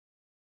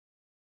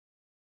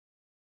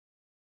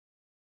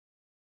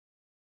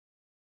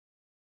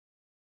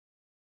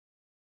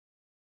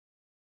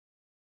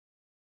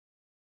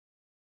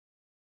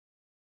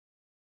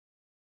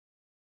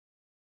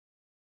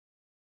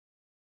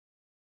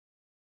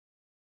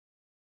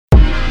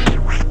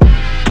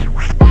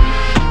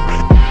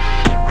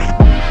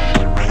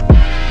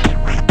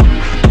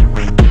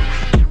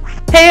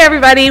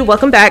everybody,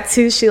 welcome back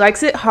to She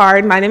Likes It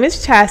Hard. My name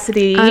is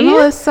Chastity. I'm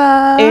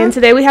Melissa. And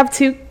today we have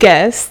two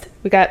guests.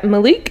 We got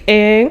Malik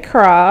and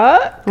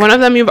Kra. One of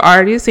them you've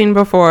already seen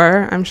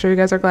before. I'm sure you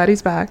guys are glad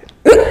he's back.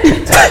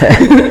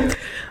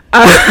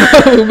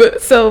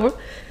 So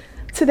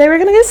today we're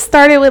gonna get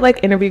started with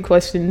like interview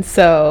questions.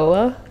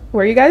 So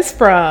where are you guys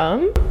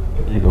from?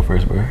 You go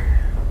first, bro.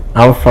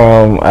 I'm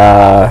from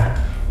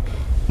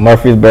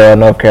Murfreesboro,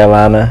 North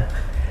Carolina.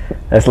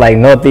 That's like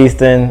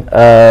northeastern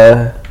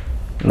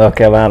North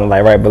Carolina,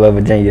 like right below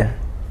Virginia.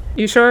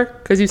 You sure?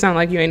 Because you sound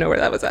like you ain't know where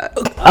that was at.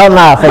 Oh,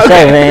 nah, for sure,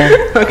 man.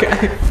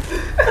 Okay.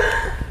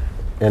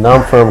 And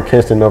I'm from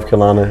Kinston, North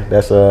Carolina.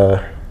 That's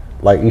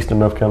like eastern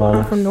North I'm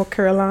Carolina. from North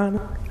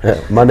Carolina.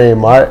 My name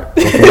Mark.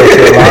 I'm from North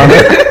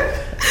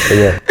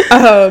Carolina.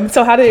 Yeah.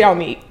 So how did y'all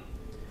meet?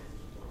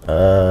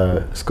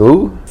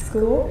 School.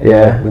 School?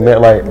 Yeah. We met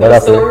like right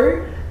after.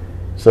 Story?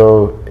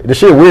 So the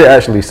shit weird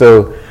actually.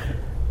 So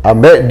I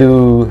met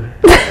dude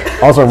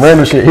on some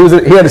random shit. He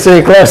had the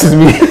same class as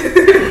me.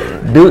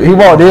 Dude, he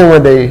walked in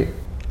one day.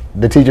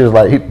 The teacher was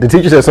like, the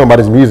teacher said something about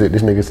his music.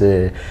 This nigga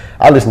said,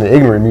 I listen to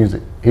ignorant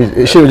music.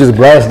 His shit was just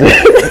blasted.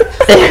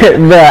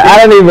 But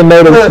I don't even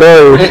know the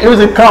story. It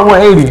was in Comp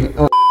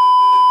 180.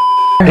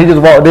 He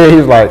just walked in. He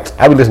was like,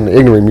 I be listening to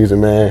ignorant music,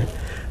 man.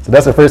 So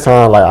that's the first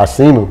time like I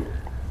seen him.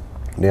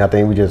 Then I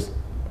think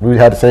we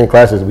had the same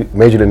classes. We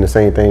majored in the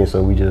same thing,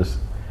 so we just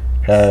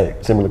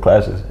had similar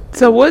classes.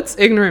 So what's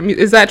ignorant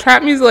music? Is that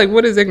trap music? Like,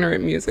 what is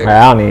ignorant music?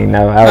 I don't even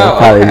know. I was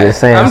probably just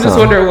saying I'm just something.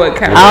 wondering what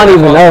kind I don't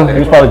even know. He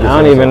was probably just I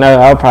don't saying even know.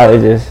 I was probably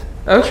just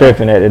Okay.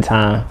 tripping at the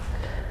time.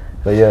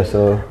 But yeah,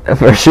 so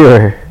For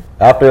sure.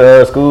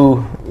 after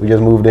school, we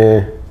just moved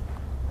in,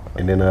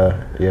 and then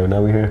yeah,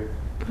 now we here.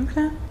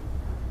 Okay.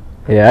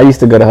 Yeah, I used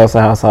to go to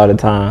Hustle House all the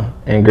time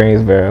in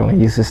Greensboro. I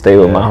used to stay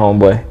with my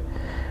homeboy.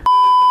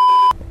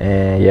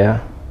 And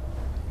yeah,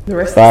 The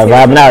rest started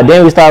vibing out.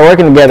 Then we started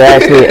working together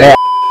actually.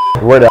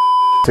 We're the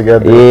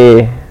together. Yeah,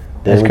 Then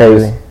that's we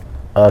crazy.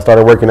 just,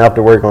 started working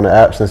after work on the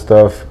apps and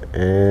stuff,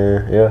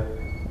 and yeah,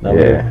 now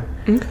we Yeah.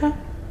 here. Okay.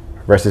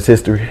 Rest is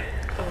history.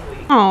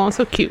 Oh,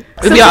 so cute.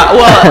 In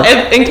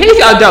case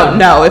y'all don't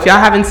know, if y'all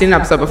haven't seen an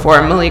episode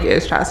before, Malik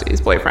is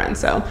Chastity's boyfriend,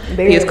 so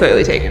he is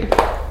clearly taken.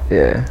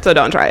 Yeah. So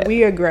don't try it.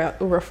 We are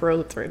rough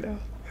roads right now.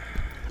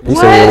 You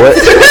said we're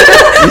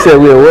what? You said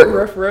we are what?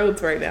 Rough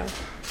roads right now.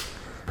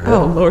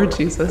 Oh, Lord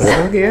Jesus.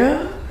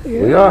 Yeah.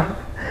 We are.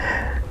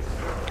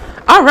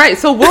 All right,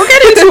 so we'll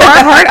get into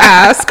our hard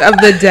ask of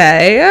the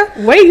day.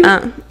 Wait.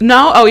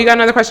 No? Oh, you got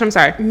another question? I'm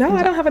sorry. No,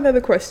 I don't have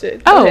another question.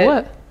 Go Oh, ahead.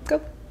 what?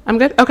 Go. I'm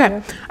good? Okay.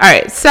 All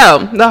right,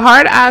 so the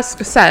hard ask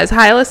says,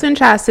 hi, listen,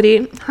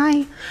 Chastity.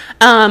 Hi.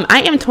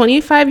 I am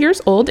 25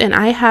 years old, and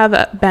I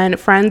have been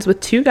friends with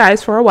two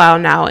guys for a while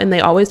now, and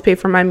they always pay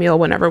for my meal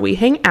whenever we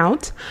hang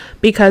out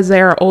because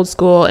they are old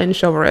school and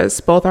chivalrous.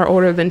 Both are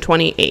older than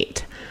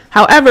 28.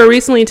 However,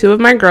 recently two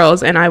of my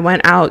girls and I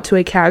went out to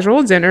a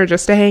casual dinner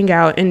just to hang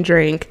out and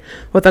drink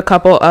with a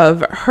couple of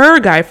her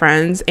guy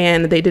friends,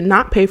 and they did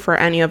not pay for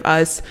any of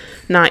us,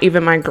 not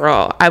even my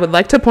girl. I would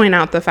like to point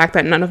out the fact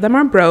that none of them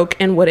are broke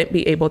and wouldn't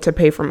be able to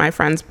pay for my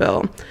friend's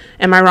bill.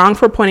 Am I wrong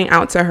for pointing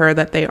out to her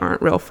that they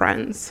aren't real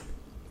friends?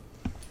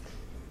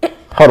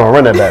 Hold on,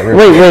 run that back.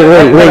 Wait.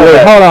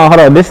 Hold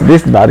on. This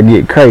is about to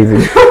get crazy.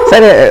 Say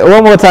that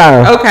one more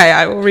time. Okay,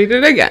 I will read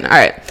it again. All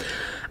right.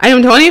 I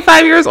am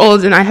 25 years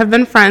old and I have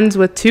been friends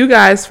with two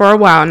guys for a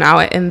while now,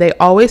 and they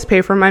always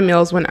pay for my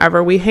meals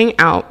whenever we hang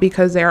out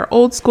because they are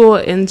old school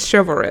and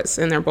chivalrous,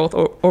 and they're both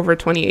over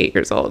 28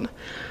 years old.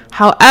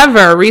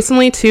 However,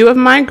 recently two of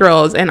my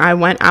girls and I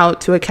went out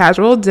to a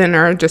casual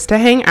dinner just to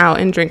hang out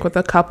and drink with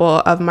a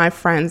couple of my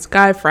friends'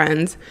 guy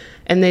friends,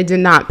 and they did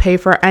not pay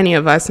for any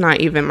of us,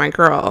 not even my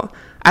girl.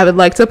 I would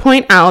like to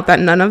point out that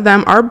none of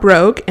them are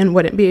broke and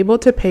wouldn't be able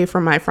to pay for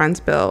my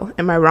friend's bill.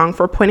 Am I wrong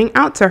for pointing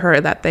out to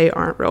her that they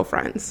aren't real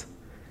friends?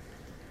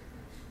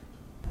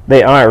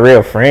 They aren't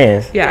real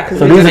friends. Yeah, because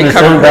So these are the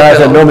same guys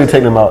that normally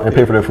take them out and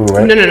pay for their food,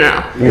 right? No.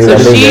 Yeah, So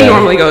they she got it.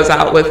 normally goes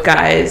out with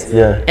guys,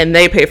 Yeah. and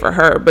they pay for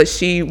her. But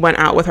she went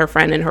out with her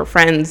friend and her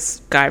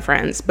friend's guy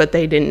friends, but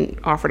they didn't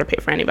offer to pay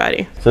for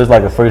anybody. So it's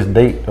like a first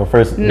date or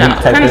first No, meet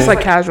type kind of thing? just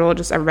like casual,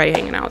 just everybody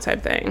hanging out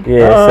type thing.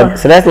 Yeah,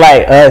 so that's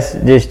like us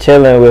just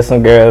chilling with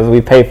some girls.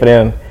 We pay for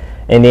them,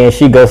 and then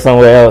she goes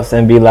somewhere else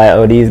and be like,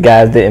 "Oh, these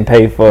guys didn't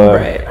pay for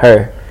Right.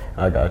 her."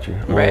 I got you.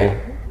 Right.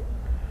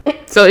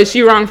 So is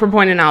she wrong for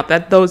pointing out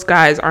that those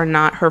guys are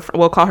not her?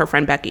 We'll call her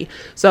friend Becky.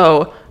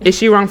 So is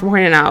she wrong for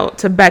pointing out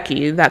to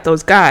Becky that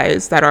those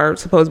guys that are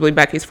supposedly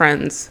Becky's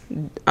friends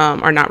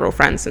are not real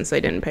friends since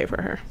they didn't pay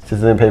for her?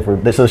 Since they didn't pay for,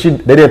 they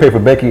didn't pay for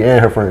Becky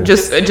and her friends.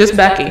 Just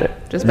Becky.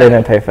 Just They Becky.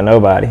 didn't pay for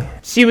nobody.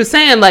 She was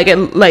saying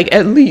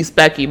at least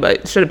Becky,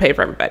 but should have paid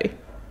for everybody.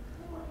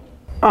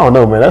 I don't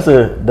know, man.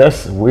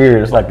 That's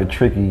weird. It's like a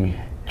tricky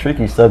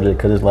subject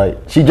because it's like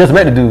she just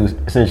met the dudes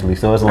essentially,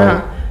 so it's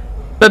like.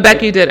 But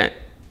Becky didn't.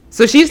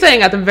 So she's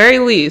saying at the very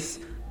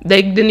least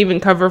they didn't even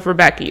cover for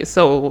Becky.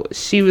 So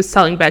she was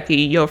telling Becky,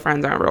 your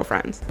friends aren't real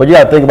friends. But you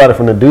gotta think about it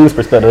from the dude's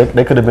perspective.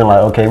 They could have been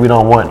like, okay, we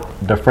don't want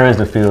the friends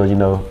to feel,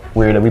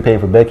 weird that we paid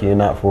for Becky and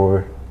not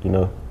for,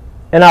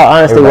 In all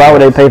honesty, why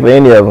would they pay for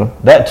any of them?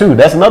 That too.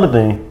 That's another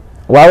thing.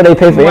 Why would they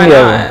pay for Why any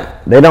of not? them?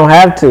 They don't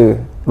have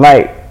to.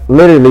 Like,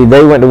 literally,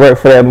 they went to work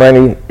for that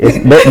money.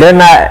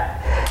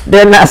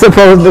 They're not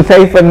supposed to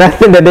pay for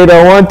nothing that they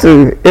don't want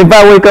to. If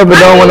I wake up and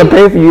don't want to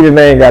pay for you, then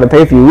they ain't got to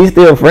pay for you. We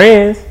still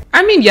friends.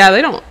 I mean, yeah,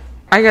 they don't,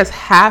 I guess,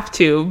 have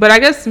to. But I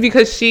guess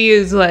because she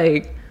is,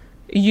 like,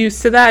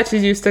 used to that,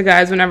 she's used to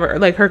guys whenever,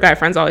 like, her guy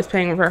friends always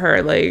paying for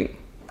her, like,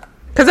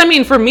 because, I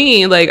mean, for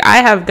me, like, I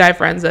have guy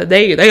friends that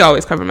they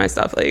always cover my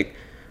stuff. Like,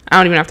 I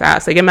don't even have to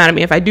ask. They get mad at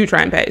me if I do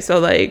try and pay. So,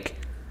 like,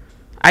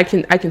 I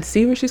can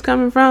see where she's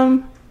coming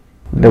from.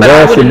 But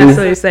I wouldn't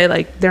necessarily say,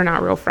 like, they're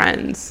not real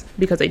friends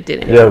because they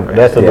didn't. Yeah,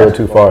 that's a little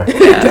too far.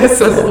 Yeah. That's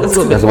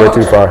way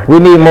too far. We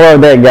need more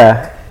of that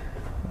guy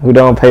who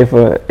don't pay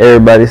for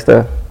everybody's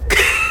stuff.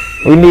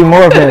 We need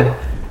more of him.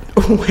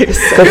 Wait a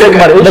second. Cause think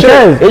about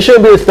it. It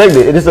shouldn't be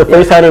expected. It is a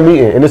first time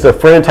meeting, and it's a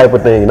friend type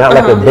of thing, not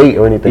like a date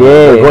or anything.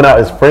 Yeah. We're going out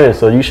as friends,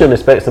 so you shouldn't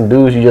expect some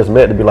dudes you just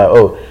met to be like,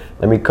 oh,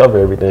 let me cover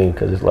everything,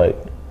 because it's like,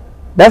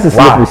 That's a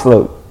slippery Why?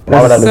 slope.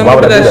 why would I do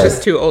That's that?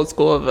 just too old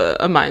school of a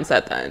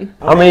mindset then.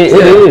 I mean, it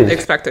To is.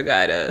 expect a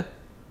guy to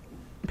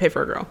pay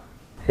for a girl.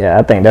 Yeah,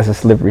 I think that's a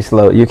slippery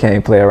slope. You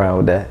can't play around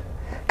with that.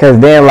 Cause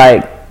then,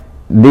 like,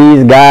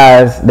 these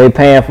guys, they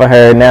paying for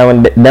her. Now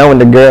when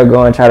the girl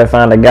go and try to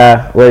find a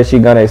guy, what is she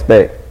gonna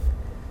expect?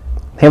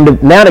 Now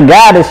the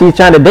guy that she's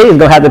trying to date is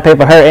gonna have to pay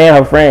for her and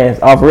her friends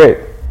off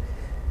rip.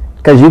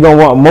 Cause you gonna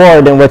want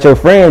more than what your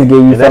friends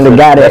give you from the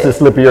guy That's a that.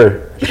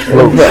 slipperier.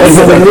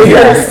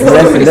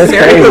 That's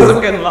crazy.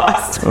 I'm getting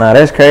lost. Nah,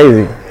 that's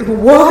crazy.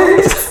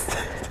 What?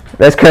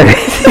 That's crazy.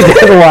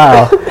 That's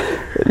wild.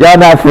 Y'all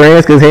not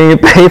friends because he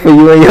ain't pay for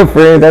you and your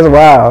friends. That's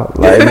wild.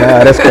 Like,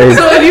 nah, that's crazy.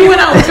 So if you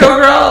went out with your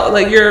girl,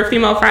 like your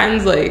female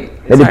friends, like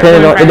It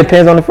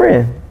depends on the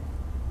friend.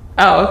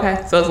 Oh,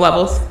 okay. So it's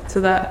levels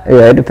to that.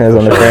 Yeah, it depends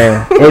on the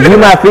friend. If you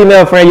my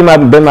female friend, you might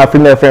have been my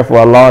female friend for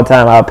a long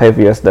time. I'll pay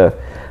for your stuff.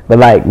 But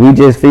like we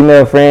just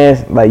female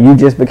friends, like you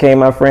just became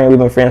my friend. We've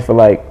been friends for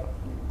like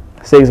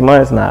 6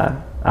 months. Nah,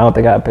 I don't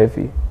think I'd pay for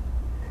you.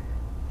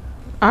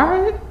 All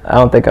right. I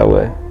don't think I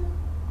would.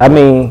 I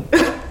mean,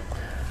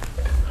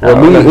 Well,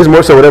 me, it's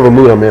more so whatever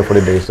mood I'm in for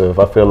the day. So if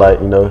I feel like,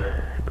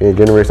 being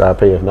generous, I'll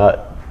pay. If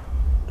not,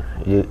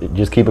 you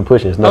just keep it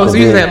pushing. It's Oh, nothing so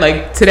you big. said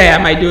like today I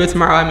might do it,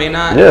 tomorrow I may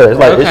not. Yeah, it's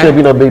like, okay. it shouldn't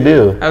be no big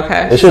deal.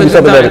 Okay. It should be just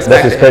something don't that's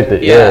expect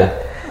expected. Yeah.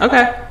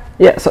 Okay.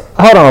 yeah. So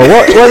hold on.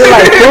 What was it,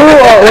 like food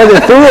or was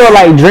it food or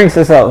like drinks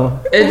or something?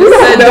 It just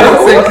said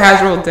drinks and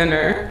casual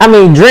dinner. I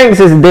mean, drinks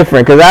is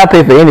different because I'll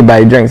pay for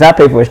anybody drinks. I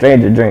pay for a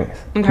stranger drinks.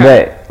 Okay.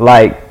 But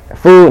like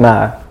food,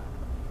 nah.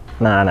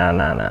 Nah.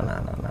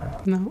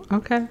 No.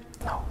 Okay.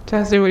 No.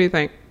 Chastity, what do you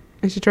think?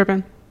 Is she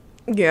tripping?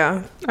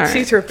 Yeah, All right.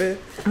 she tripping,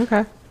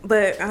 Okay.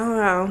 but I don't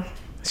know.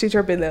 She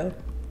tripping though.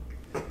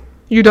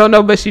 You don't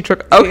know, but she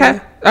tripping. Okay.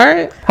 Yeah. All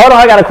right. Hold on,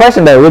 I got a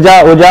question though. Would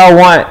y'all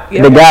want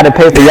Yeah. the guy to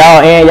pay for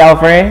y'all and y'all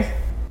friends?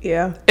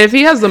 Yeah. If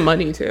he has the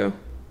money to,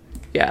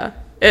 yeah.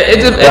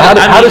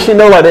 How does she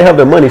know like they have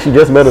the money? She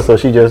just met her, so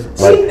she just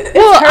like.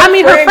 Well, her I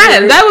mean, her friend friend.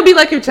 group. That would be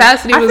like if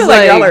Chastity I was feel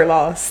like y'all are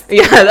lost.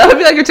 Yeah, that would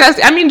be like your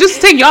Chastity. I mean,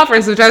 just take y'all for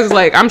instance. Chastity's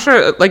like, I'm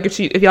sure, like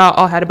if y'all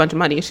all had a bunch of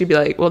money, she'd be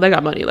like, well, they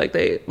got money. Like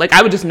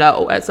I would just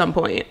know at some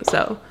point.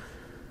 So,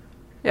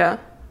 yeah,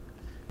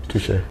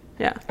 Touche.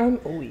 yeah.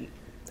 I'm weak.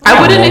 I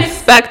wouldn't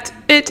expect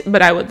it,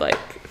 but I would like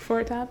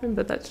for it to happen.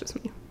 But that's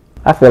just me.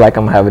 I feel like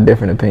I'm gonna have a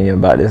different opinion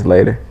about this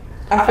later.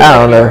 I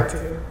don't know. you are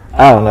too.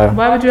 I don't know.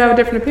 Why would you have a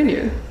different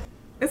opinion?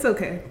 It's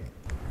okay.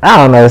 I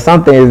don't know.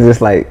 Some things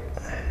just like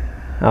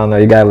I don't know.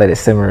 You gotta let it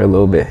simmer a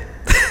little bit,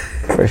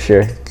 for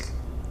sure.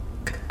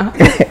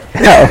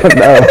 I don't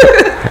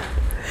know.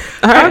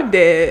 I'm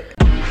dead.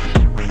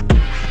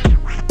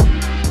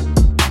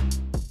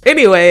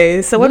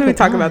 Anyway, so what are we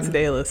talking about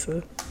today,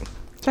 Alyssa?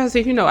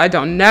 Chastity, you know I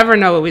don't never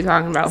know what we're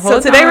talking about. So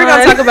Hold today we're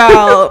going to on. talk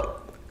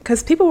about,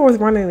 because people were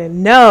wanting to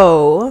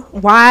know,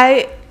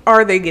 why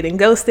are they getting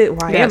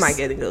ghosted? Why am Yes. I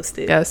getting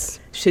ghosted? Yes.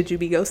 Should you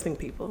be ghosting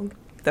people?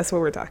 That's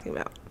what we're talking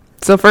about.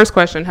 So first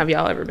question: have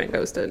y'all ever been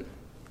ghosted?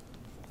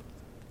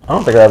 I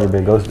don't think I've ever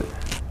been ghosted.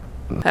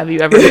 Have you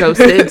ever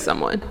ghosted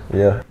someone?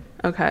 Yeah.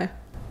 Okay.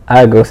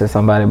 I ghosted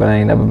somebody, but I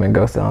ain't never been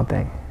ghosted. I don't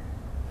think.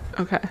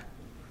 Okay.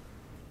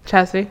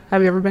 Chastity,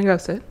 have you ever been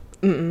ghosted?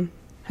 Mm-mm.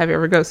 Have you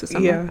ever ghosted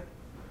someone? Yeah.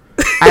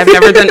 I've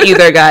never done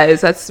either, guys.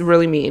 That's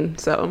really mean.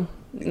 So,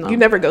 no. You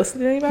never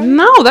ghosted anybody?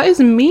 No, that is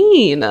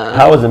mean.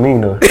 How does it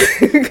mean though? What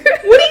do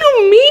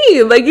you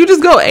mean? Like, you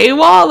just go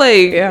AWOL?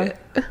 Like, Yeah.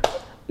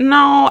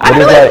 no. I But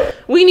feel it's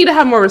like we need to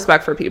have more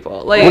respect for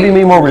people. Like, What do you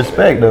mean more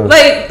respect though?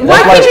 Like, why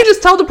That's can't like- you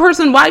just tell the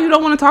person why you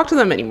don't want to talk to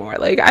them anymore?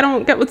 Like, I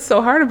don't get what's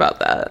so hard about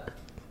that.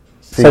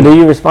 So do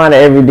you respond to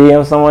every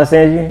DM someone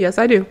sends you? Yes,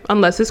 I do.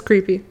 Unless it's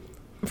creepy.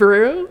 For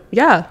real?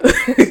 Yeah.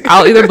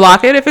 I'll either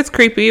block it if it's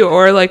creepy,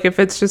 or like if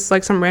it's just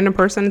like some random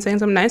person saying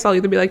something nice, I'll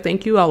either be like,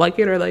 thank you, I'll like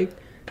it, or like,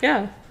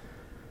 yeah.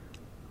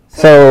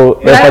 So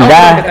But I if don't a get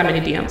that guy many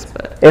DMs,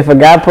 but if a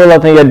guy pull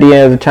up in your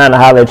DMs trying to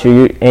holler at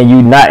you and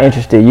you not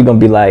interested, you gonna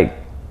be like,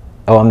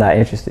 oh, I'm not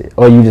interested,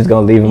 or you just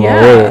gonna leave him on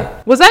red.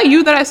 yeah. Was that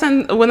you that I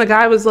sent when the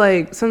guy was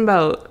like something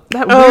about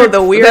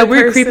the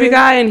weird creepy person?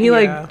 guy, and he Yeah.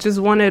 like just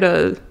wanted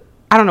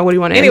I don't know what he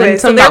wanted. Anyway,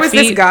 so something there about was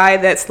this feet. guy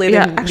that slid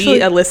Yeah, in actually- me,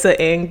 Alyssa,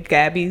 and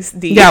Gabby's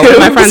DMs. Yeah, with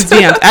my friend's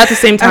DMs at the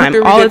same time,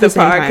 After we all did at the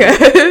same time.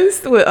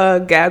 podcast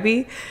with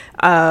Gabby,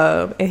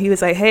 and he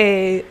was like,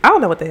 "Hey, I don't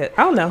know what the heck.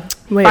 I don't know.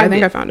 Wait, I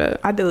think I found it.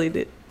 I deleted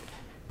it.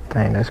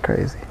 Dang, that's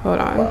crazy. Hold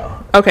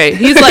on. Okay,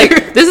 he's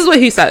like, this is what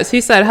he says.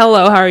 He said,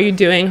 "Hello, how are you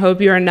doing?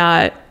 Hope I'm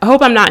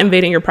not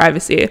invading your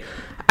privacy."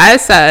 I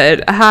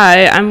said,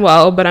 "Hi, I'm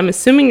well, but I'm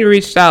assuming you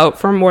reached out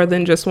for more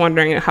than just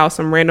wondering how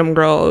some random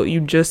girl you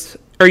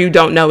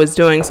don't know is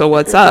doing. So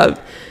what's up?"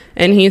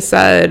 And he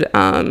said,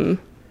 what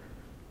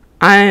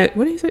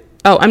did he say?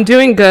 "Oh, I'm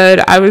doing good.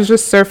 I was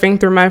just surfing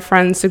through my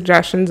friend's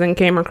suggestions and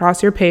came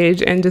across your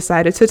page and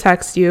decided to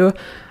text you.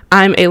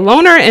 I'm a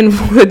loner and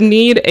would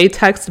need a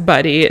text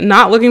buddy.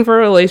 Not looking for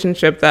a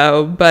relationship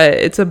though, but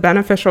it's a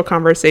beneficial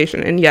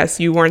conversation. And yes,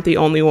 you weren't the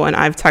only one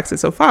I've texted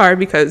so far,"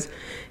 because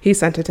he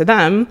sent it to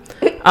them.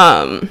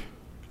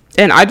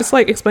 And I just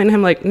like explained to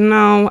him like,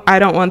 "No, I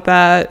don't want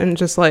that," and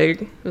just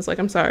like was like,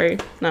 "I'm sorry,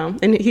 no."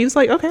 And he was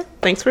like, "Okay,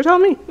 thanks for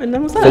telling me," and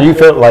that was that. So you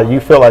felt like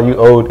you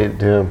owed it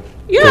to him.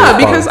 Yeah,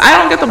 because I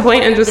don't get the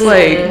point and just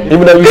like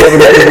Even though you never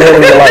met this man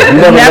in your life,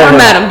 you never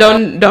met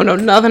him, don't know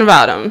nothing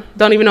about him,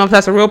 don't even know if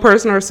that's a real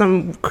person or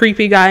some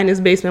creepy guy in his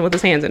basement with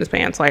his hands in his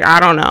pants. Like I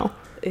don't know.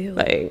 Ew.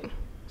 Like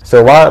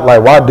So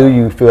why do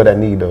you feel that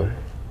need though?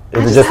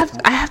 Is it just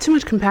I have too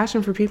much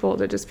compassion for people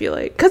to just be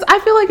like, because I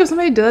feel like if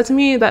somebody did that to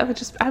me,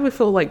 I would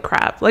feel like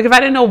crap. Like if I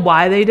didn't know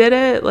why they did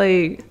it,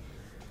 like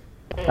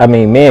I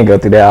mean, men go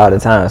through that all the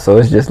time, so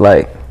it's just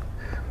like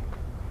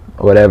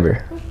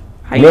whatever.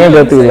 how you Men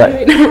know go through you like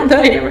said you ain't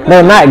never-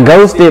 no, not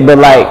ghosted, but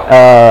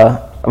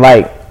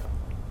like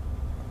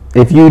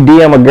if you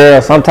DM a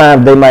girl,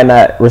 sometimes they might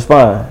not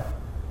respond.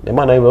 they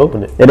might not even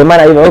open it? Yeah, they might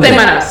not even open They it.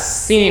 might not have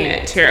seen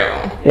it too.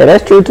 Yeah,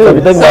 that's true too. If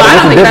you think So about I it,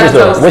 don't think that's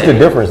what's the ghosting.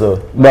 difference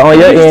though? But on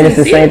your You just end, it's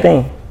the didn't see same it.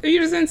 thing. You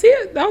just didn't see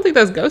it. I don't think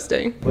that's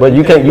ghosting. But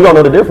you don't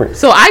know the difference.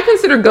 So I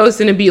consider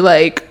ghosting to be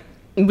like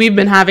we've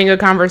been having a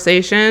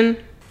conversation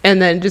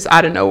and then just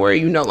out of nowhere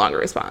you no longer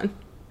respond.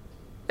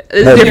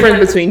 It's The- different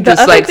between The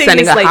just other like thing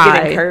sending is a like hi.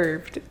 getting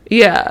curved.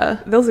 Yeah,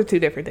 Those are two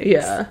different things.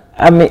 yeah.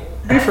 I mean,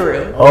 Be for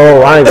real.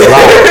 Oh, I ain't gonna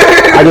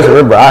lie. I just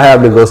remember I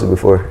have been ghosted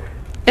before.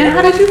 And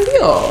how did you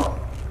feel?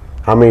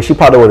 I mean, she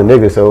popped up with a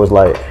nigga, so it was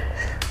like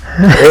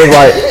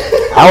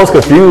I was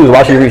confused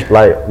why she reached,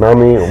 like, you know what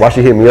I mean? Why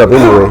she hit me up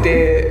anyway?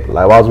 Dead.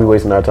 Like, why was we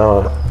wasting our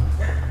time?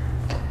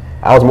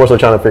 I was more so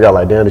trying to figure out,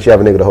 like, damn, did she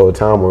have a nigga the whole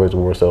time, or was it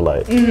more so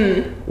like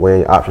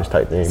weighing your options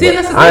type thing? See, But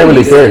that's the I ain't thing. really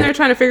You sitting care. there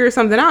trying to figure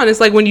something out. And it's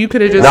like when you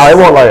could have just. No, it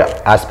wasn't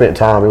like I spent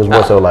time. It was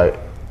more so like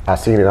I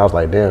seen it. And I was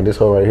like, damn, this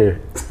hoe right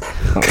here.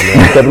 And then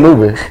I kept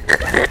moving.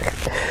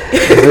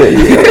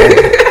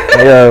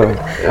 yo,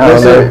 I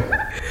don't know.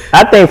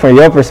 I think from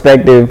your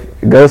perspective,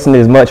 ghosting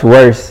is much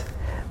worse.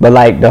 But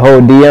like the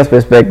whole DM's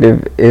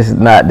perspective is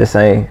not the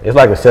same. It's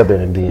like accepted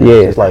in DM.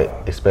 Yeah. It's like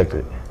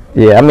expected.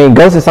 Yeah, I mean,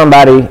 ghosting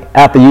somebody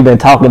after you've been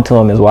talking to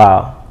them is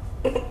wild.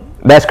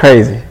 That's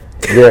crazy.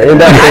 Yeah, and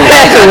That's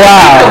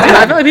wild.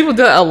 I feel like people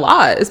do it a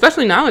lot,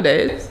 especially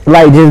nowadays.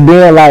 Like just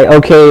being like,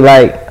 okay,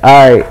 like,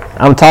 all right,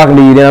 I'm talking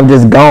to you, then I'm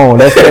just gone.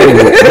 That's crazy.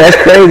 That's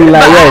crazy.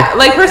 Like, yo,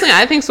 Like personally,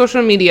 I think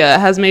social media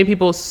has made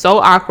people so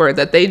awkward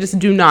that they just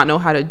do not know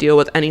how to deal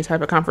with any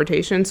type of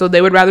confrontation. So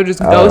they would rather just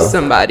ghost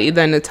somebody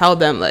than to tell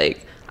them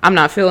like, "I'm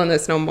not feeling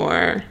this no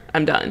more.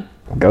 I'm done."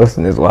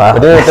 ghosting is But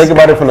wild. then think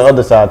about it from the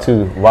other side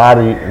too. Why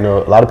do you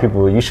know? A lot of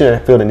people, you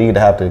shouldn't feel the need to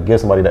have to give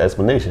somebody the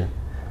explanation.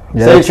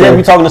 Yeah, Say that's if true.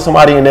 you're talking to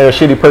somebody and they're a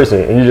shitty person,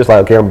 and you're just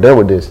like, okay, I'm done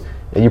with this,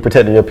 and you're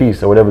protecting your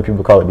peace or whatever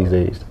people call it these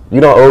days. You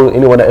don't owe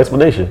anyone that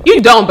explanation.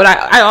 You don't, but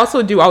I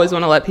also do always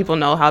want to let people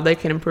know how they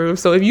can improve.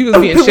 So if you was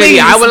being shitty,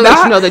 I want to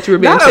let you know that you were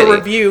being not shitty. a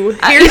review.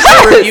 I- Here's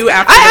a review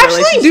after I the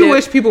actually do relationship.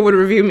 wish people would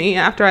review me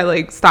after I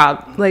like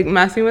stop like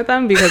messing with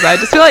them because I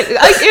just feel like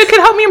it could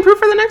help me improve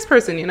for the next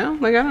person. You know,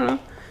 like I don't know.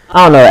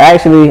 I don't know.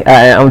 Actually,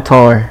 I'm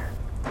torn.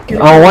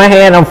 On one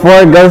hand, I'm for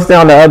ghosting.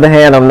 On the other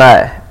hand, I'm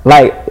not.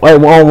 Like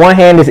on one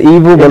hand, it's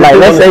evil, but like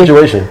let's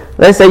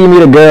say you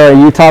meet a girl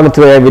and you talking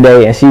to her every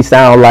day, and she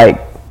sound like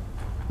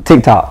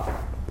TikTok,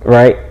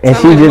 right? And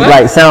Sound she like just what?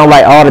 like sound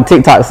like all the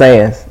TikTok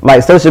sayings,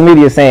 like social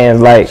media sayings,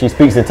 like She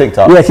speaks in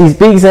TikTok. yeah, she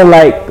speaks in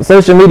like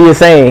social media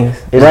sayings,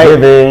 It's right?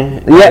 giving.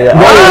 Yeah, yeah.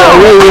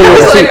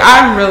 It's like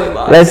I'm really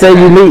lost. Let's say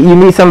you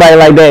meet somebody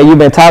like that, and you've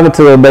been talking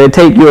to her, but it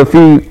take you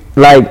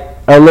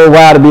a little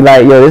while to be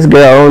like, yo, this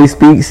girl only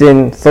speaks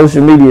in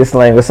social media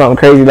slang or something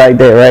crazy like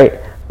that, right?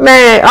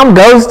 Man, I'm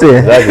ghosting.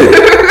 Exactly.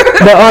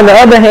 But on the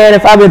other hand,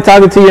 if I've been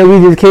talking to you and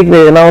we just kicking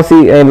it and I don't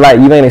see, and like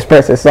you ain't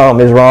expressing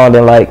something is wrong,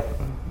 then like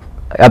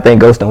I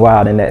think ghosting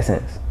wild in that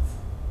sense.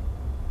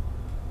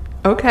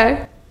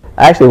 Okay.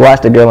 I actually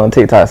watched a girl on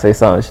TikTok say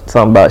something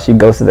about she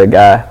ghosted a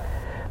guy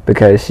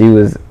because she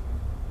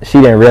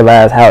didn't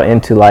realize how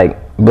into like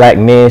black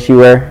men she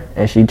were,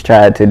 and she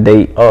tried to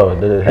date Oh,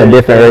 a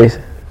different race.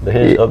 The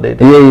hinge update.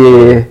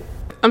 Yeah.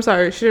 I'm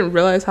sorry, she didn't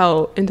realize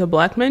how into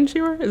black men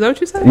she were? Is that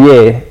what you said?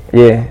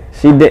 Yeah,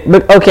 she did.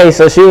 But okay,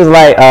 so she was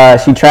like,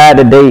 she tried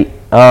to date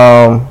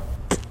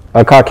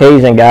a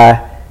Caucasian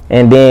guy,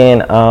 And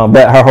then,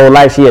 but her whole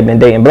life she had been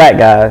dating black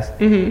guys,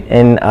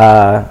 and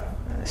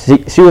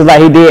she was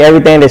like he did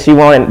everything that she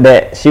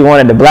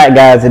wanted the black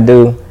guys to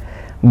do,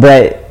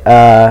 but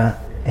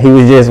he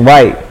was just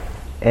white,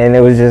 and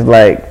it was just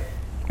like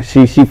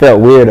she felt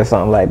weird or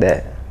something like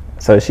that,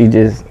 so she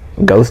just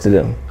ghosted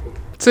him.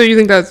 So you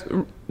think that's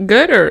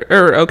good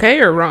or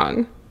okay or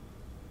wrong?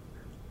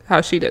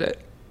 How she did it?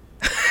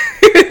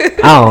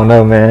 I don't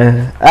know,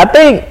 man. I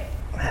think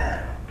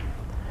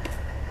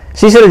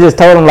she should have just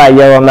told him like,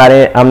 "Yo, I'm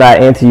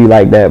not into you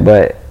like that."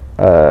 But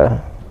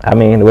I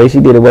mean, the way she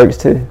did it works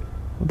too.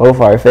 Both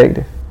are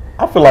effective.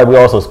 I feel like we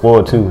also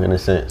spoiled too, in a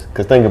sense.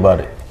 Cause think about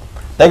it.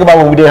 Think about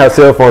when we didn't have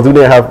cell phones. We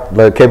didn't have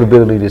the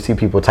capability to see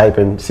people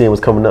typing, seeing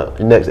what's coming up.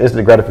 Next,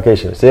 instant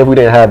gratification. Say if we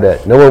didn't have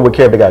that, no one would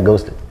care if they got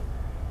ghosted.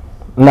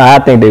 No, I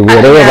think they would.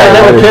 They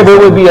would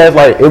care,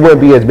 but it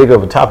wouldn't be as big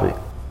of a topic.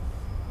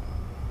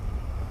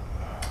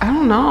 I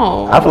don't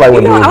know. I feel like it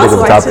wouldn't be as I big was of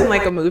a topic. watching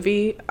like a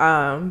movie,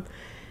 and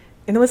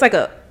it was like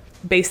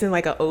based in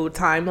like an old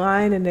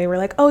timeline, and they were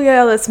like, "Oh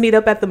yeah, let's meet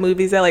up at the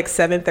movies at like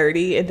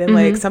 7:30," and then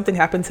like something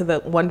happened to the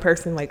one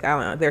person, like I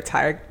don't know, their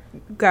tire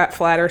got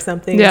flat or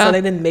something, so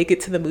they didn't make it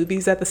to the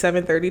movies at the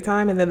 7:30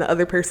 time, and then the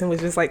other person was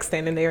just like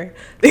standing there.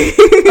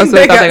 So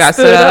they got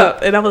stood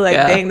up, and I was like,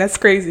 "Dang, that's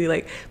crazy!"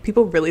 Like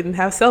people really didn't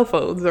have cell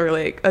phones or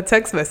like a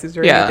text message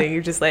or anything.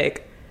 You're just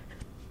like.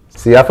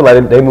 See, I feel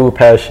like they moved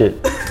past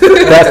shit.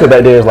 That's what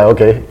that day is like.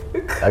 Okay,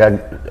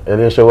 it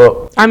didn't show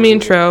up. I mean,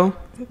 true.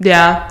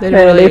 Yeah, they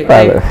didn't they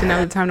didn't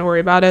have the time to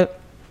worry about it.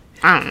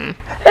 I don't know.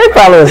 They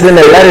probably was in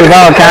there letters,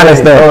 all kind of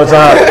stuff.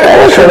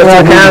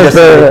 All kind of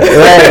stuff.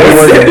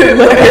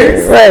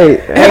 Right.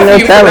 Ain't no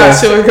telling.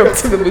 Not showing up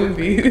to the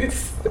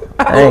movies.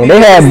 Dang, they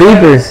had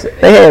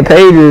beepers. They had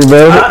pagers,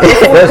 bro.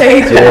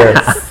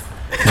 Pages.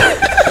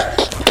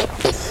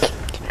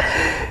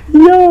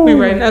 Yo. We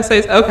writing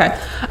essays. Okay.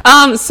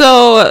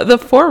 So the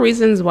 4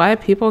 reasons why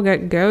people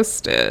get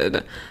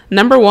ghosted.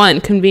 Number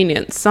 1,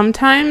 convenience.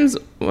 Sometimes.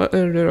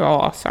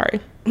 Oh,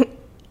 sorry.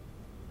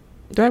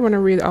 Do I want to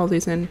read all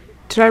these in?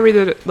 Should I read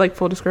the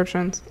full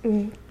descriptions?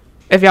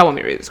 If y'all want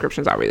me to read the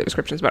descriptions, I'll read the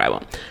descriptions, but I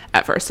won't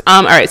at first.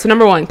 All right. So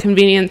number 1,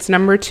 convenience.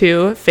 Number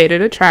 2,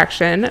 faded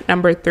attraction.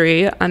 Number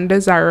 3,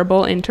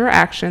 undesirable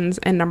interactions,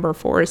 and number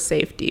 4,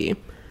 safety.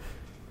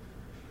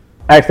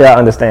 Actually, I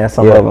understand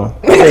some of them.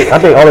 I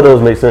think all of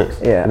those make sense.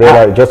 Yeah,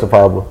 they're like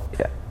justifiable.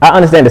 Yeah, I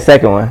understand the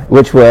second one,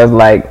 which was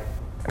like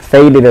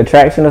faded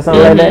attraction or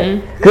something like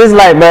that. Because it's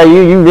like, bro,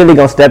 you really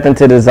gonna step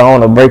into the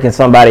zone of breaking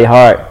somebody's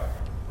heart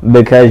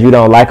because you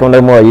don't like them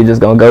no more. You just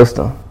gonna ghost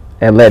them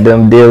and let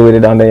them deal with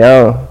it on their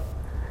own.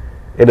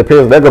 It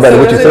depends. That goes back to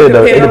what you said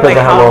though. It depends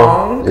on how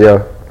long.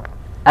 Yeah.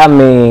 I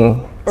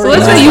mean, so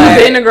let's say you was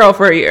dating a girl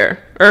for a year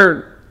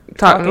or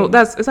talking. Well,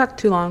 is that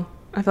too long?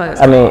 I feel like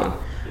that's too long.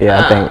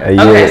 Yeah, I think a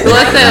year. Okay, so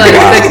let's say like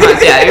 6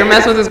 months. Yeah, you're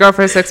messing with this girl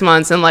for 6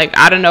 months, and like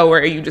out of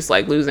nowhere, you just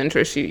like lose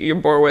interest. You're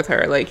bored with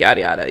her, like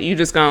yada yada. You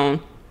just gonna.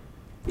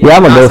 Yeah,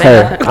 I'm gonna ghost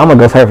her. I'm gonna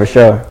ghost her for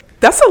sure.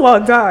 That's a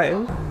long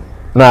time.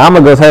 No, I'm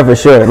gonna ghost her for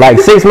sure. Like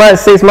 6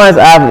 months. 6 months.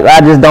 I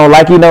just don't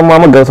like you no more.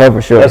 I'm gonna ghost her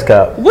for sure. That's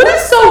cap. What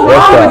is so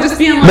wrong with just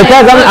being like?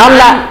 Because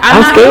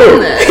I'm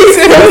scared.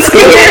 I'm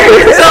scared.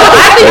 So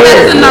I think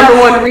that's the number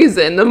 1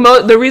 reason.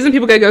 The reason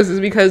people get ghosted is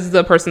because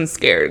the person's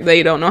scared.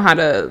 They don't know how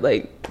to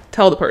like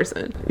tell the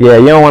person. Yeah,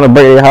 you don't want to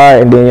break their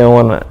heart, and then you don't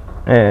want to.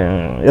 But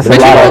you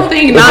don't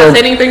think not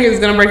saying anything is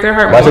gonna break their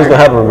heart more? That's just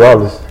gonna happen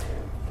regardless.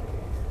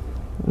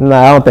 No,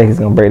 I don't think it's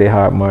gonna break their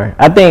heart more.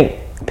 I think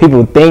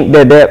people think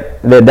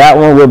that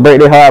one would break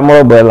their heart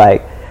more, but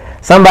like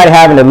somebody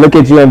having to look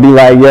at you and be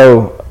like,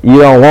 "Yo, you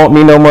don't want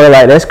me no more,"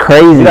 like that's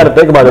crazy. You got to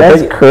think about it.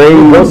 That's crazy.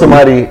 You know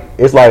somebody,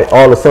 it's like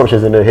all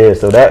assumptions in their head,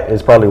 so that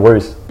is probably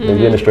worse than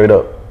getting it straight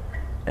up.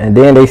 And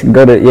then they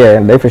go to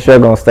and they for sure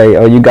gonna say,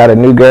 "Oh, you got a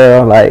new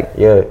girl." Like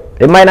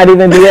it might not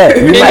even be that.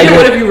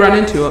 What if you run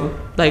into him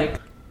like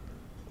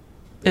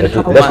in a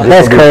couple months?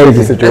 That's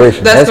crazy.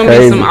 Situation. That's gonna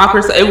be some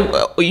awkward.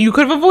 You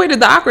could have avoided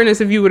the awkwardness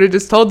if you would have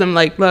just told them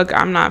like, "Look,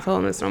 I'm not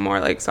feeling this no more.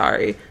 Like,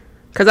 sorry."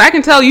 Because I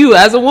can tell you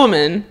as a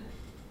woman,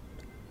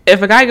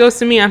 if a guy goes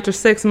to me after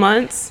 6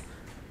 months,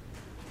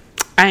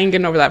 I ain't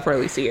getting over that for at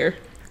least a year.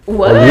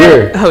 What? A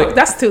year. Oh,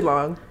 that's too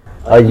long.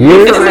 A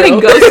year? If somebody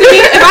ghosted me,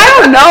 if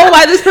I don't know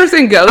why this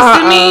person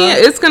ghosted me,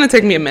 it's gonna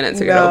take me a minute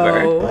to get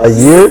over. A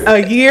year?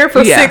 A year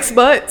for 6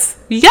 months?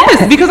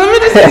 Yes, because I'm gonna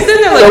just be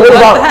sitting there like, what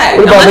the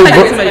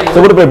heck?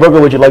 So what if they broke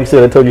up with you, like you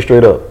said, they told you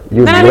straight up?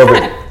 Then I'd be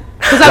fine.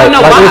 Because I would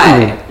know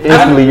why.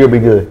 Instantly, you'll be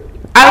good.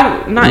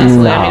 Not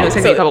instantly. I mean, it would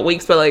take me a couple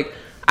weeks, but like,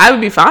 I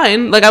would be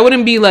fine. Like, I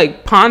wouldn't be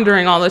like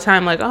pondering all the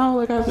time, like, oh,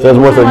 like, I. So it's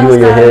more so you in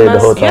your head the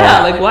whole time.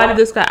 Yeah, like, why did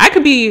this guy? I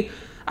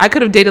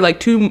could have dated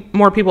like 2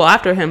 more people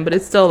after him, but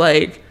it's still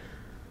like,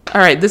 all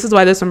right, this is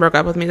why this one broke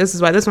up with me. This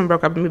is why this one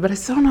broke up with me. But I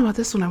still don't know about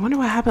this one. I wonder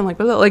what happened.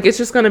 Like it's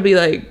just gonna be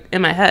like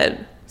in my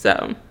head.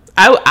 So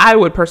I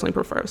would personally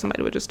prefer if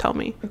somebody would just tell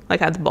me, like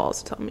had the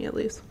balls to tell me at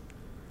least.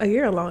 A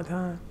year, a long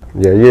time.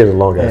 Yeah, a year is a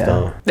long ass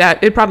time. Yeah,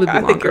 it'd probably be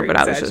I think longer, you're but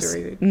I was just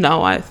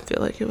I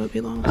feel like it would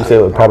be longer. You said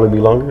it would probably be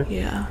longer?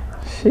 Yeah.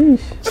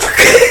 Sheesh.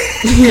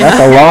 That's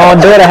a long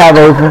door to have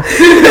open.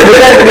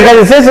 Because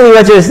essentially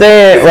what you're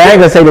saying, well, I ain't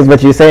gonna say this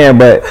what you're saying,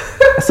 but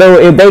so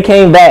if they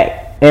came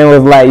back and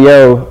was like,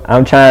 yo,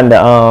 I'm trying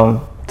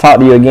to talk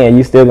to you again,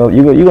 you still gonna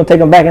you gonna take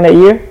them back in that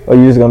year, or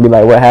you just gonna be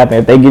like, what happened?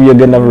 If they give you a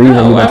good enough reason,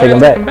 you gonna take them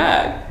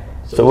back.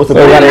 So what's the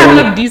You didn't have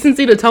enough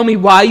decency to tell me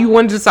why you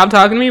wanted to stop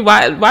talking to me.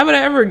 Why would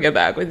I ever get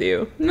back with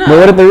you? No. But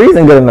what if the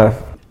reason good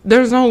enough?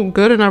 There's no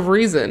good enough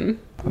reason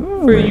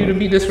for you to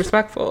be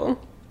disrespectful.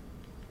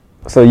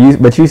 So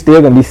you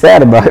still gonna be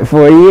sad about it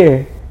for a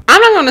year?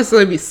 I'm not gonna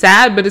necessarily be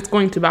sad, but it's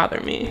going to bother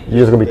me. You're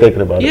just gonna be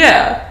thinking about it.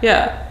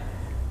 Yeah.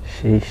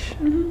 Sheesh.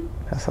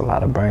 That's a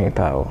lot of brain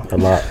power. A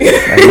lot.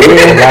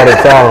 A lot of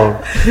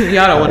time.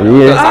 Y'all don't want to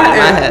know what's on in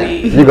my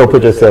head. You're gonna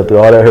put yourself through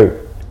all that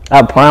hurt.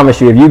 I promise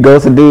you, if you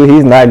ghost a dude,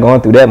 he's not going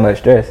through that much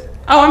stress.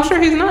 Oh, I'm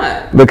sure he's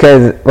not.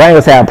 Because, I ain't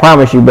gonna say I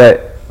promise you,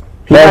 but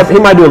He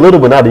might do a little,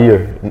 but not a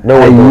year. No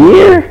a one knows.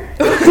 year?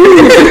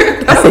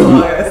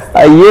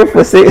 A year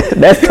for 6?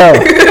 That's tough.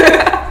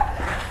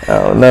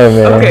 Oh, no,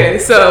 man. Okay,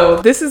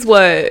 so this is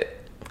what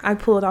I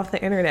pulled off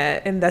the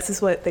internet, and this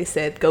is what they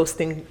said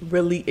ghosting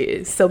really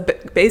is. So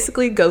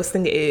basically,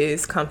 ghosting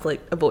is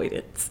conflict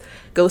avoidance.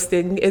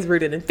 Ghosting is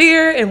rooted in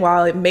fear, and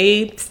while it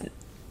may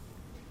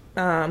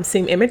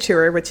seem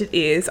immature, which it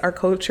is, our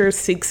culture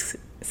seeks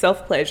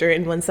self-pleasure,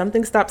 and when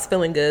something stops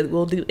feeling good,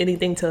 we'll do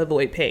anything to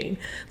avoid pain,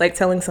 like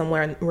telling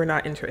someone we're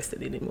not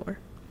interested anymore.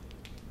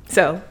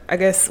 So I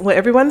guess what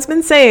everyone's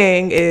been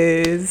saying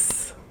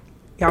is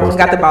y'all don't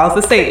got the balls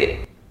to say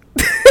it.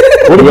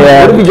 What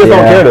if you just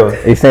don't care though?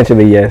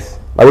 Essentially, yes.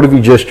 Like what if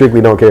you just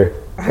strictly don't care?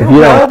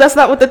 No, that's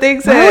not what the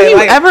thing said. How are you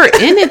Like, ever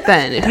in it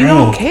then if you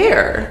don't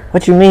care?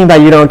 What you mean by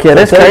you don't care?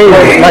 That's crazy.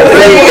 Like,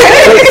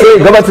 say,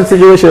 go back to the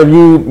situation of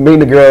you meeting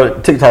the girl,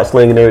 TikTok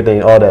sling and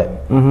everything, all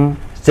that. Mm-hmm.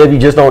 Say if you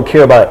just don't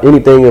care about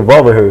anything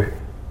involving her.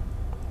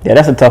 Yeah,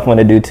 that's a tough one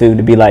to do too.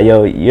 To be like,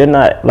 yo, you're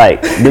not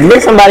like to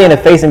look somebody in the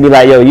face and be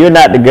like, yo, you're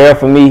not the girl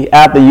for me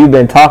after you've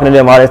been talking to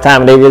them all this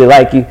time and they really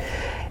like you.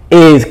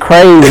 Is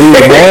crazy,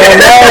 man.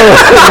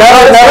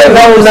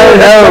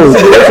 No.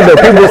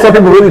 Some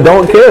people really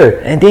don't care.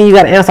 And then you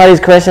gotta answer all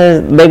these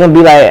questions. They gonna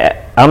be like,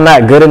 I'm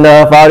not good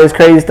enough. All this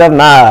crazy stuff.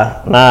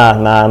 Nah.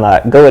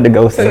 Go with the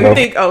ghosting. so you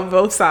think on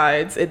both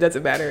sides, it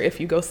doesn't matter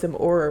if you ghost them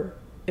or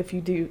if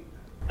you do.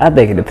 I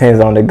think it depends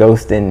on the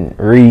ghosting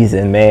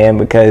reason, man.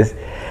 Because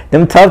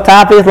them tough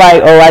topics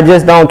like, oh, I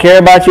just don't care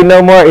about you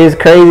no more. It's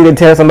crazy to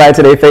tell somebody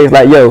to their face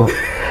like, yo.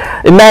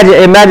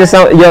 Imagine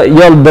some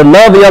the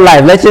love of your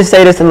life. Let's just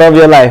say this, the love of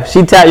your life.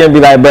 She tell you and be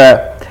like,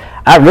 bruh,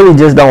 I really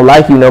just don't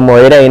like you no more.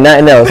 It ain't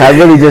nothing else. I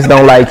really just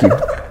don't like you.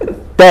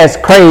 That's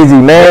crazy,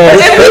 man.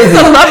 If it's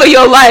the love of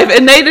your life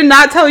and they did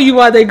not tell you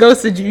why they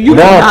ghosted you, you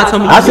cannot tell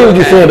me. I see what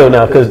you're saying though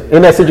now, because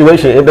in that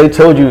situation, if they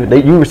told you,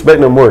 you respect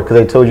them more because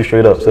they told you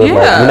straight up. So it's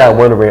like you're not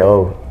wondering,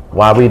 oh,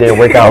 why we didn't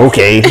work out.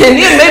 Okay. And then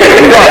maybe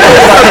you go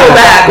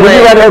back. Would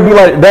you rather be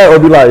like that or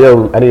be like,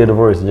 yo, I need a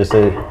divorce and just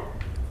say,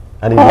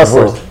 I need a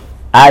divorce?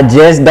 I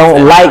just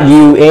don't like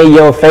you in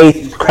your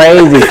face.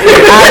 Crazy.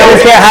 I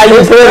don't care how you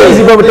put it.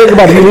 You never think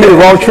about it. You need the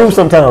raw truth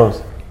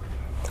sometimes.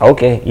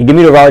 Okay, you give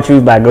me the raw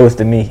truth by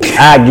ghosting me.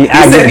 I get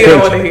the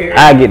picture.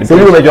 I get the So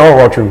you picture. make your own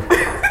raw truth.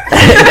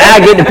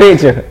 I get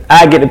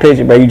the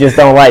picture, but you just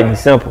don't like me.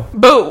 Simple.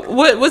 But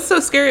what's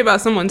so scary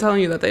about someone telling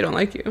you that they don't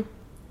like you?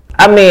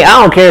 I mean, I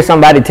don't care if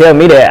somebody tell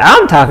me that.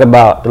 I'm talking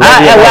about.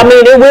 I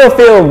mean, it will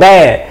feel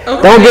bad.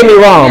 Okay. Don't get me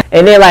wrong.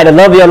 And then like the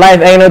love of your life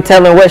ain't no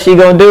telling what she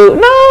gonna do.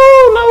 No.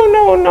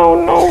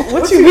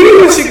 What you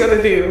mean? What she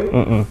gonna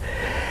do?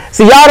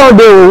 See, y'all don't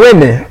deal with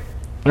women,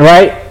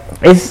 right?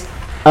 It's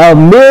a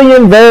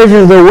million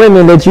versions of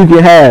women that you can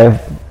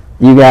have.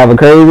 You can have a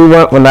crazy one.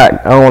 Well, I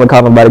don't want to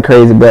call nobody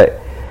crazy, but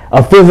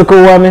a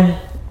physical woman.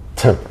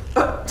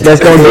 That's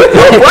gonna get a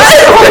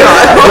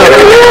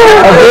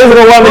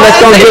physical woman. That's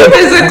gonna get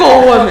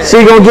physical woman.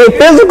 She gonna get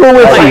physical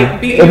with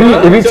you.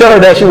 If you tell her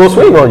that, she will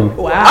swing on you.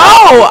 Wow.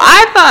 Oh,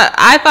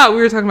 I thought we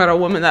were talking about a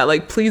woman that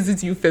like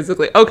pleases you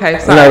physically. Okay,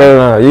 sorry.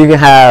 No. You can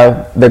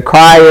have the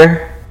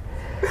crier.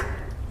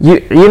 You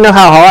know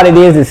how hard it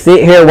is to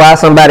sit here while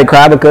somebody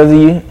cry because of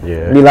you?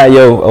 Yeah. Be like,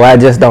 yo, I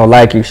just don't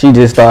like you. She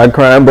just started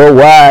crying, but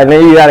why? And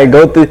then you gotta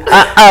go through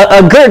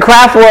a good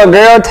cry for a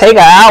girl take an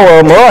hour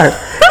or more.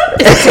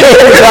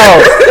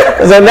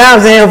 so now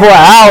I'm sitting for an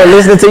hour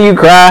listening to you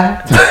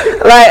cry.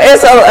 Like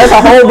it's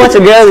a whole bunch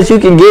of girls that you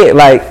can get.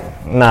 Like,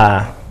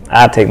 nah,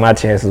 I'll take my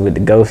chances with the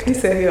ghost. He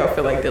said he don't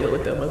feel like dealing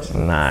with that much.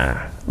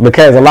 Nah,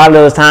 because a lot of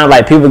those times,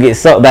 like people get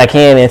sucked back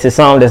into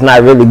something that's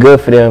not really good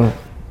for them.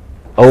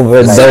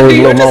 Over so those do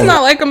you little just moments.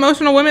 not like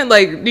emotional women?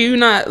 Like, do you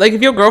not like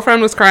if your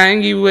girlfriend was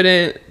crying,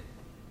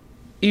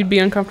 you'd be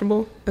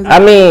uncomfortable? I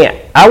mean,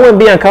 I wouldn't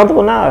be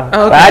uncomfortable now. Okay,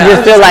 but I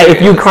just feel like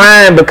if you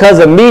crying because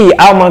of me,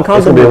 I'm uncomfortable.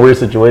 It's gonna be a weird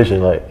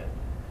situation. Like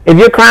if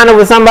you're crying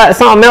over something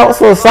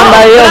else or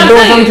somebody else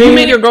doing something to you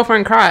made your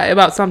girlfriend cry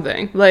about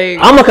something. Like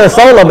I'm a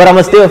consoler, but I'm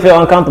gonna still feel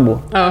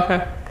uncomfortable. Oh,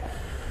 okay.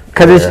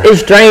 Cause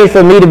it's strange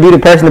for me to be the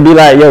person to be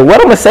like, yo, what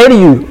I'm gonna say to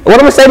you?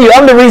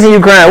 I'm the reason you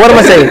crying. What am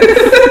I saying?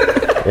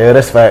 Yeah,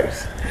 that's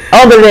facts.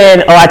 Other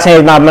than, I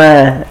changed my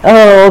mind.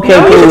 Oh, okay,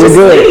 No, cool, you we're just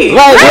good. leave.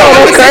 Right, No, yeah,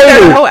 you that's sit there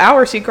crazy. the whole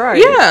hour she cried.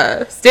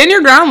 Yeah, stand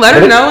your ground, let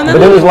her know, and But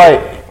then it was like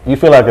you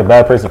feel like a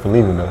bad person for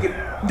leaving though.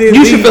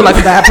 you should feel like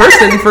a bad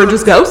person for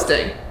just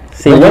ghosting.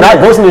 See, But you're when not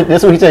I- ghosting.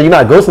 That's what he said. You're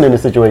not ghosting in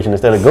this situation.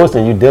 Instead of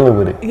ghosting, you're dealing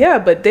with it. Yeah,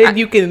 but then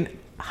you can,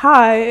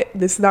 hi,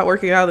 this is not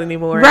working out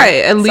anymore.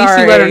 Right, at least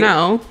you let her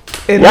know.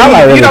 And Y'all then are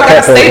you really don't gotta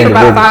cutthroat stay for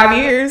about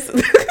individuals.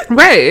 5 years.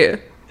 Right.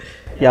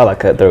 y'all are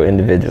cutthroat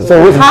individuals. So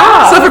what's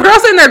So if a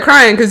girl's sitting there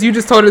crying because you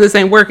just told her this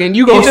ain't working,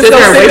 you go You just sit go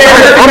there and sit wait there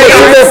for her and to I'm make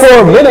gonna sit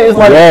there for a minute. It's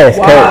like Yes,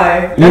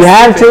 Why? you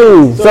have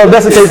to. So if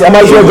that's the case, I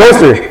might as well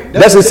ghost her.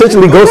 That's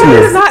essentially ghosting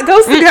That is her. not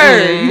ghosting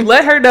her. You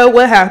let her know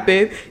what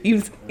happened.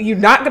 You're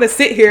not gonna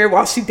sit here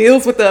while she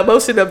deals with the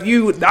emotion of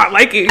you not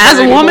liking her As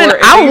a woman, anymore,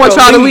 and I then would you want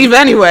go y'all to leave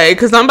anyway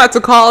because I'm about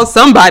to call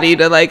somebody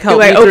to like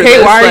help You're like, me through okay,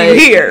 this. why are you Like,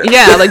 here?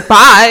 Yeah, like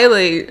bye.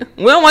 Like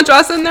we don't want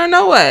y'all sitting there.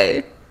 No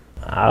way.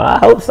 I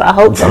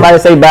hope somebody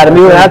say bye to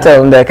me when I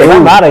tell them that, because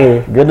I'm out of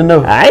here. Good to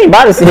know. I ain't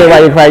about to sit here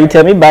while you cry. You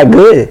tell me bye,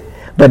 good.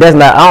 But that's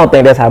not, I don't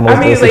think that's how most I of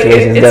mean, those like,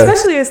 situations go.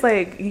 especially it's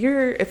like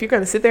if you're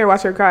gonna sit there and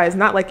watch her cry, it's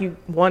not like you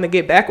want to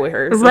get back with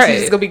her. So Right. she's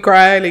just gonna be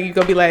crying, and you're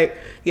gonna be like,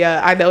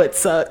 yeah, I know it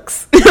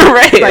sucks.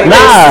 Right. Like,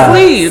 Nah.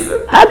 Please.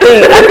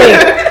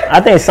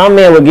 I think some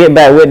men would get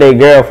back with their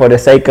girl for the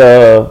sake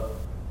of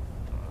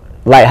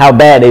like how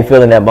bad they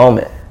feel in that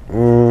moment.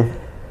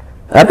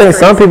 I think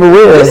some people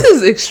will. This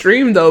is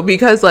extreme though,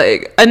 because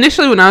like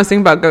initially when I was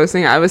thinking about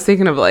ghosting, I was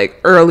thinking of like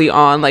early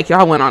on, like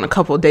y'all went on a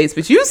couple of dates,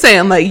 but you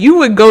saying like you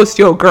would ghost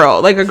your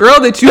girl, like a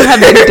girl that you have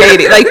been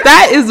dating, like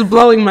that is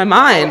blowing my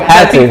mind that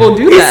Have to. people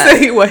do He that.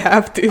 said he would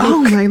have to.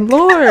 Oh my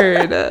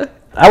lord.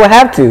 I would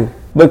have to,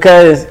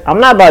 because I'm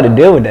not about to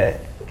deal with that.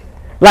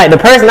 Like the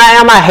person I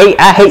am, I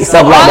hate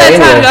stuff All like that that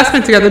time anyway. y'all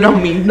spent together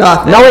don't mean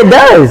nothing. No, it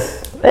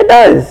does. It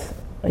does.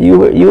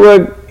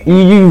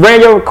 You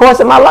ran your course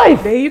in my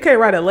life. Then you can't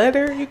write a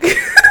letter. You can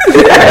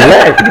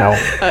No.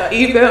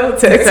 email,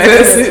 text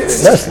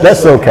message.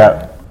 That's so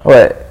cap.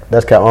 What?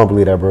 That's cap. I don't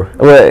believe that, bro.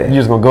 What? You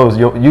just gonna ghost.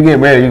 You get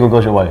married, you gonna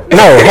ghost your wife. No,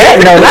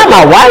 heck no, not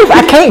my wife.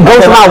 I can't go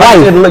to my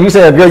wife. You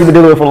said a girl you've been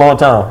dealing with for a long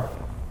time.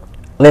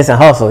 Listen,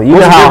 hustle. You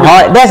What's know the how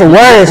difference? hard. That's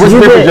worse. What's You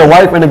the difference? been- Your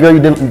wife and the girl you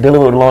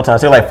dealing with a long time.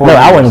 Say like 4 No,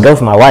 years. I wouldn't go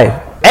for my wife.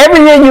 Every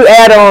year you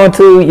add on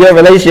to your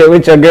relationship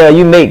with your girl,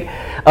 you make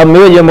a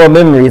million more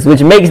memories,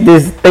 which makes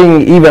this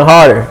thing even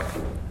harder.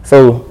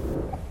 So,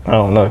 I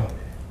don't know.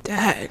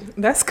 Dang.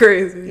 That's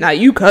crazy. Now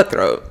you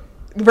cutthroat.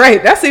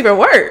 Right, that's even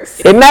worse.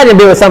 Imagine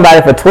being with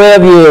somebody for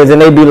 12 years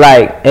and they be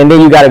like, and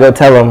then you gotta go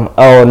tell them,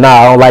 oh, nah,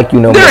 I don't like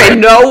you no more. There ain't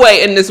no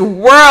way in this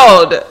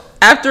world.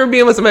 After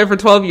being with somebody for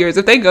 12 years,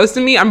 if they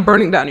ghosted me, I'm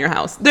burning down your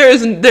house.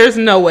 There's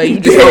no way you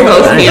just gonna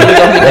ghost me and we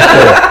gonna be done.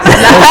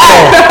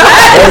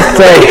 That's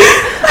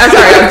tough. I'm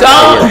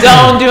sorry.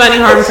 Don't do any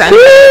harm to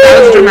anybody. That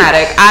was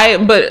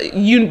dramatic. But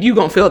you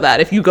gonna feel that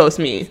if you ghost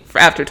me for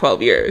after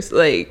 12 years.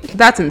 Like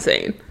that's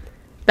insane.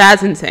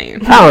 That's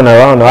insane. I don't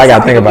know. I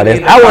gotta think about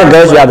this. I wouldn't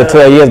ghost you after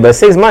 12 years, but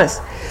 6 months.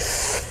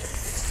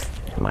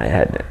 Might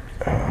have that.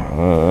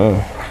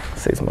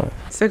 6 months.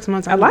 6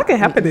 months. A lot can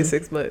happen in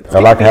 6 months. A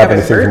lot can happen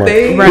in Have a 6 months.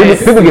 birthday. Right.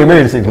 People get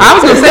married in 6 months. I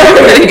was gonna say we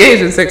been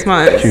engaged in 6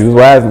 months. Choose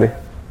wisely.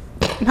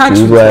 Not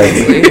Choose you.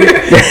 wisely.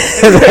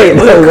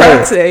 Look,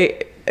 Croc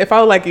say, if I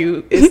don't like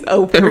you, it's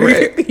over.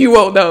 Right. You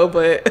won't know,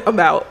 but I'm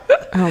out.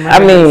 Oh my I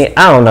goodness. mean,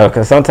 I don't know,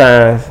 because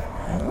sometimes,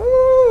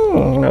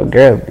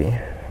 girls be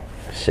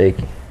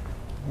shaky.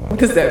 What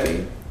does that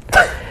mean?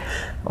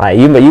 Like,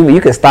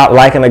 you can stop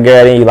liking a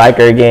girl, then you like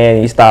her again,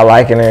 and you stop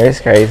liking her. It's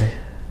crazy.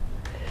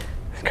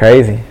 It's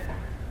crazy.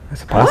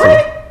 It's possible.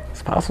 What?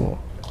 It's possible.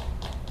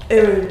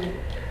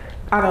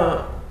 I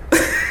don't.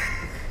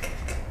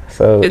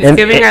 So, It's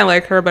giving I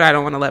like her, but I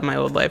don't want to let my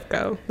old life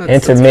go.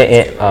 That's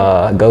intermittent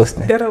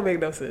ghosting. That don't make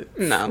no sense.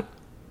 no.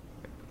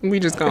 We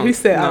just going. He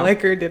said, I no.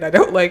 like her, then I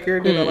don't like her,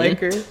 then I like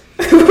her.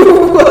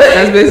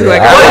 That's basically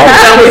like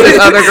I'm done with this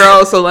other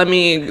girl, so let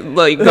me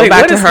like go Like,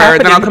 back what to is her,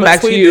 then I'll happening come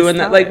back to between you, this and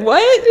then time? like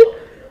what?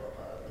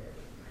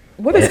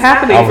 What is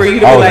happening I for was- you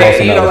to I be was like,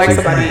 also you not don't a like chief.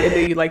 somebody and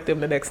then you like them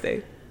the next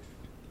day?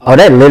 Oh,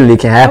 that literally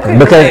can happen.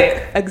 Because,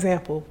 like,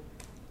 example.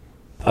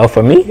 oh,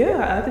 for me?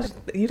 Yeah,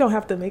 you don't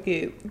have to make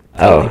it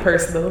Oh. totally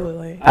personal. But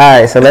like, All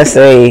right, so let's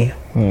say,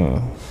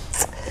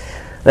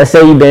 let's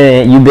say you've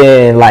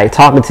been like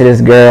talking to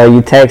this girl,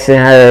 you texting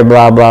her,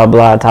 blah blah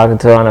blah, talking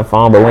to her on the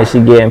phone, but when she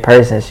get in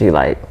person, she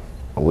like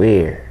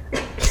weird.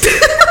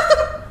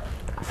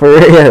 For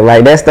real,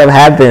 like that stuff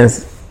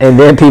happens, and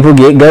then people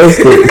get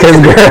ghosted because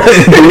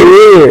girls be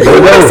weird. They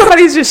what if know.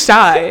 somebody's just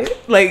shy?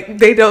 Like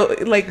they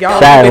don't like y'all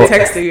Shy. have been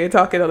texting and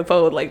talking on the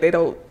phone. Like they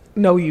don't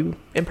know you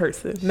in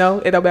person. No,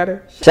 it don't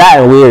matter. Shy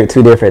and weird,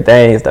 two different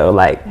things though.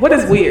 Like What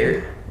is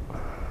weird?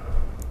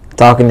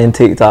 talking in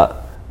TikTok,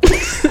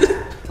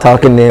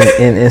 talking in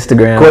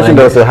Instagram. Question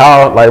though, like- so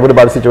how, like, what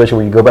about the situation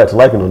when you go back to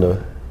liking them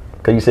though?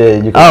 Because you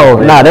said you. Oh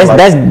no,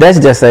 like- that's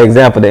just an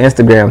example. The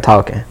Instagram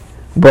talking,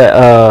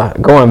 but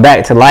going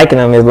back to liking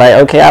them is like,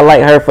 okay, I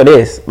like her for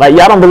this. Like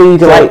y'all don't believe you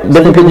can like So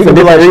different you people for can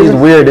be different like, she's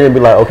reasons? weird, then be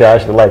like, okay, I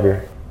should like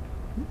her.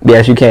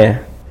 Yes, you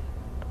can.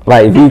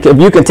 Like if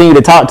you continue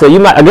to talk to her,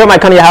 a girl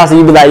might come to your house and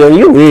you be like, yo,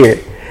 you weird,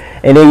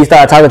 and then you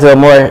start talking to her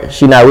more,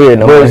 she not weird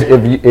no more.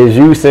 Is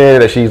you saying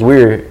that she's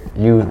weird,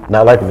 you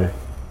not liking her,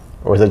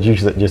 or is that you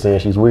just saying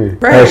she's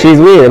weird? Right. She's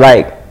weird.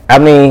 Like, I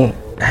mean,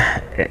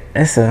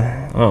 it's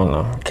I don't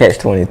know,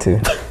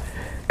 catch-22.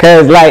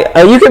 Cause like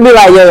you could be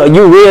like, yo,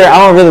 you weird. I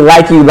don't really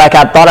like you like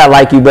I thought I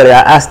like you, but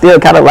I still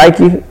kind of like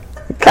you,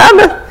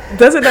 kinda.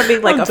 Doesn't that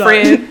mean like a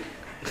friend?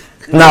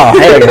 No,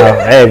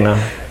 heck no.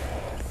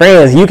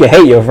 Friends, you can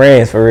hate your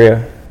friends for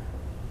real.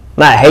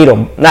 Not hate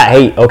them. Not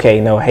hate. Okay,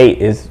 no,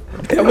 hate is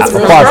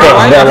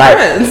far-fetched. Like,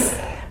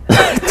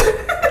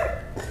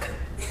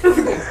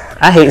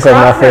 I hate some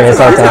of my friends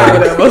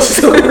sometimes.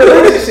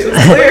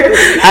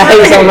 I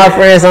hate some of my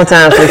friends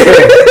sometimes for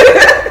sure.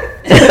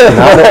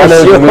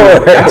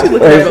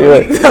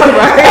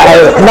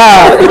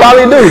 Nah, you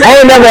probably do. I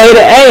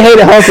ain't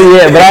hated Hustle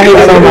yet, but I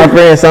hate some of my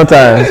friends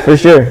sometimes for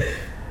sure.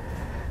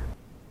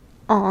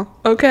 Oh,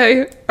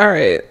 okay. All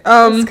right.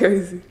 That's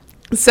crazy.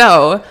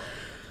 So,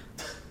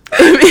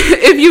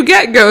 if you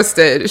get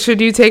ghosted, should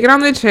you take it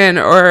on the chin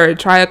or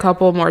try a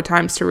couple more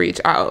times to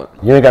reach out?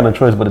 You ain't got no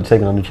choice but to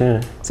take it on the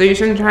chin. So you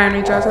shouldn't try and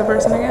reach out to the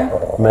person again?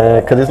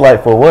 Man, because it's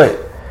like, for what?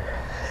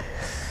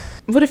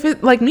 What if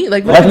it, like me?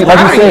 Like you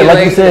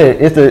said,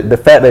 it's the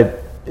fact that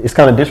it's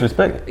kind of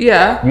disrespect.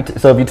 Yeah.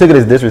 So if you took it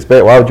as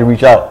disrespect, why would you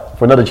reach out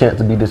for another chance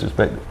to be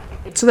disrespected?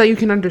 So that you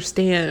can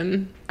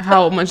understand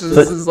how much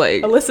this is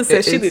like. Alyssa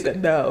said she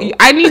didn't know. But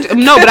I need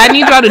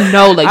y'all to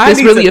know, like,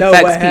 this really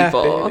affects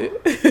people.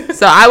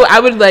 So I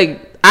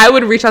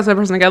would reach out to that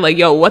person again, like,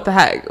 yo, what the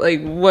heck?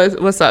 Like,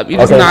 what's up? You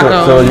just not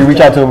going. So you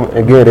reach out to them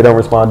again, they don't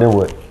respond, then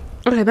what?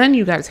 Okay, then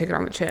you gotta take it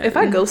on the chin. If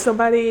I ghost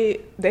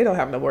somebody, they don't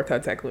have no more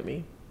contact with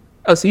me.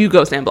 Oh, so you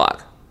ghost and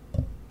block?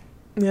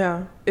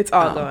 Yeah, it's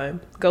all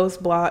gone.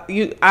 Ghost, block.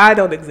 I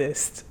don't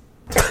exist.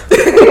 That's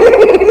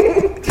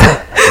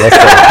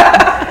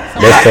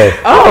tough.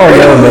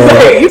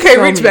 Oh, you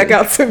can't reach back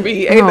out to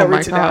me. Ain't no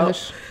reaching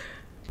out.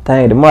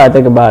 Dang, the more I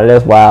think about it,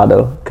 that's wild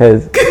though,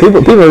 cause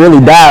people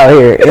really die out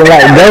here. And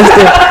like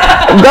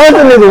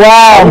ghosting is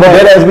wild, but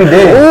that as we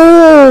did.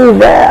 Ooh,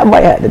 man, I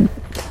might have to.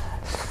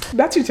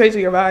 Not you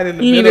changing your mind in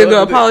the middle. You need to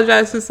go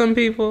apologize to some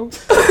people.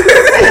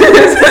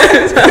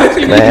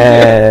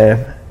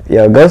 Man,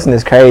 yo, ghosting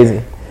is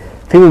crazy.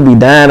 People be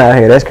dying out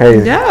here. That's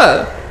crazy.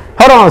 Yeah.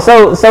 Hold on.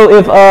 So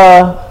if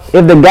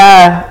the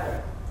guy,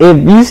 if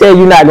you say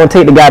you're not gonna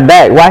take the guy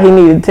back, why he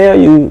need to tell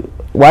you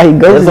why he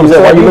ghosted you?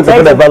 Why you looking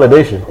for that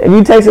validation? If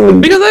you text him,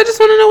 because I just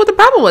want to know what the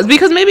problem was.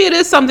 Because maybe it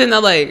is something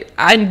that like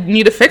I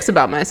need to fix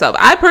about myself.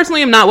 I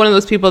personally am not one of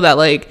those people that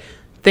like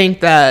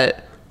think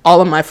that all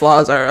of my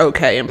flaws are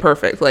okay and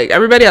perfect. Like,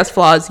 everybody has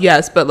flaws,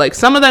 yes, but like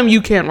some of them you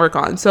can't work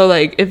on. So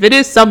like if it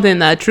is something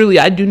that truly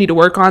I do need to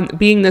work on,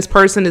 being this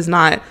person is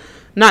not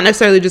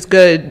necessarily just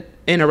good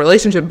in a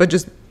relationship, but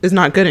just is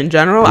not good in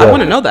general. Yeah. I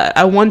want to know that.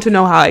 I want to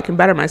know how I can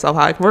better myself,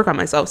 how I can work on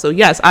myself. So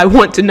yes, I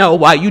want to know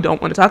why you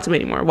don't want to talk to me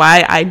anymore,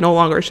 why I no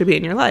longer should be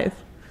in your life.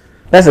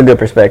 That's a good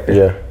perspective.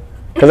 Yeah.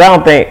 Because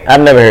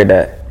I've never heard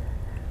that.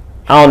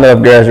 I don't know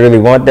if girls really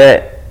want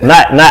that.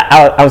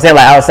 I'm saying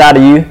like outside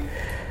of you,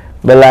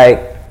 but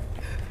like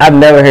I've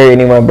never heard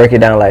anyone break it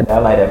down like that. I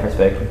like that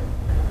perspective.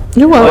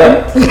 You're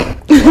welcome.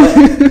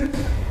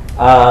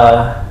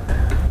 I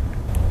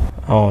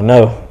don't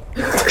know.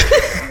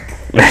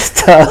 That's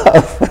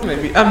tough.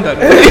 Maybe I'm done.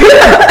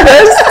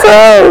 That's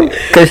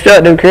tough.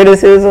 Constructive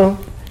criticism.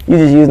 You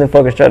just using it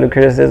for constructive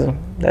criticism.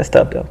 That's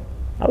tough though.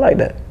 I like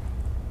that.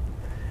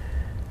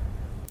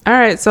 All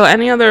right. So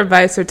any other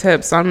advice or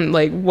tips on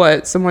like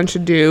what someone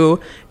should do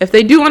if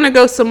they do want to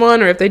ghost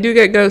someone, or if they do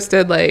get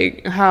ghosted,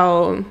 like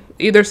how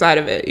either side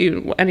of it,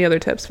 any other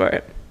tips for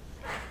it?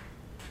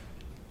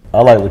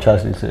 I like what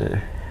Chastity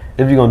said.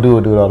 If you're going to do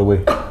it all the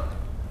way.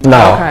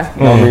 No. Okay.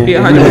 You know what I mean? Be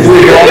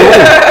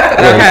 100%.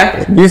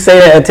 Okay. You say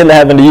that until it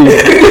happened to you.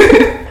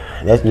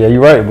 Yeah,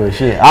 you're right, but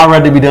shit, I'd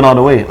rather be done all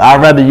the way.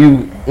 I'd rather if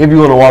you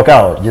want to walk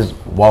out, just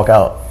walk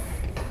out.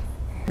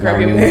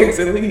 Grab your legs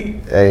and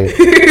leave. Hey,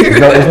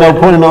 there's no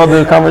point in all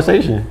the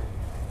conversation.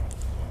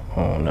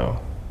 Oh, no.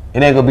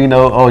 It ain't going to be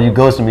no, oh, you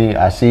ghosted me,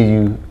 I see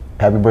you,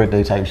 happy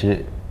birthday type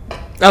shit.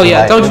 Oh,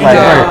 yeah, don't you like,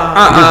 go.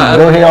 Just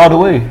go ahead all the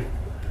way.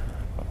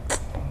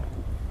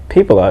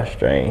 People are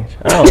strange.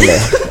 I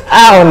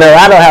don't know.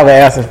 I don't have an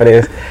answer for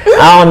this.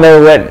 I don't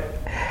know what.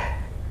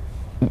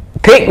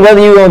 Pick whether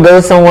you're going to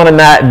go someone or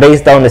not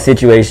based on the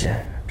situation.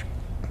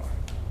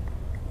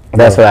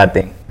 That's what I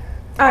think.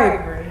 I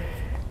agree.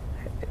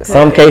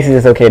 Some cases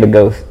it's okay to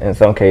ghost. In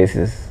some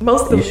cases,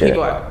 most of the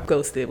people I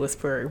ghosted was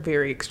for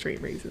very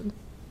extreme reasons.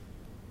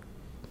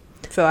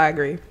 So I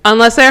agree.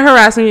 Unless they're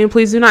harassing you,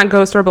 please do not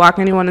ghost or block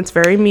anyone. It's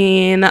very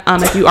mean.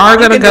 If you are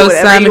going to ghost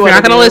them, if you're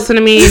not going to listen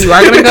to me, you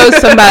are going to ghost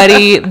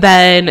somebody,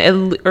 then,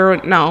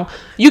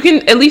 you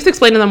can at least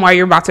explain to them why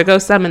you're about to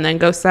ghost them and then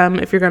ghost them.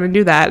 If you're going to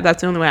do that,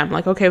 that's the only way I'm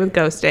like, okay with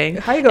ghosting.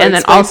 How you going to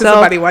explain to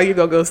somebody why you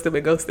go ghost them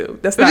and ghost them?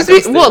 That's not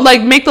ghosting. Well,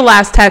 like, make the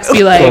last text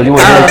be like, So you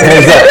want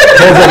hands up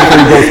before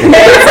you ghost them.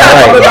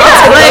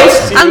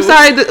 I'm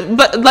sorry,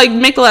 but like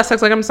make the last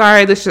text like I'm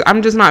sorry.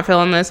 I'm just not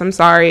feeling this. I'm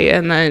sorry,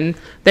 and then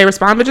they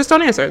respond, but just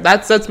don't answer.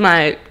 That's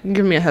my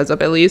give me a heads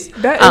up at least.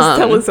 That is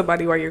telling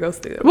somebody why you're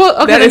ghosting them.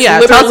 Well, okay, then yeah,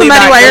 tell somebody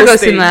why you're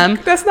ghosting them.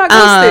 That's not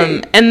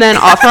ghosting. And then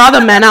for all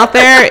the men out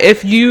there,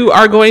 if you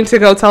are going to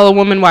go tell a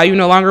woman why you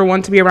no longer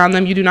want to be around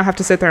them, you do not have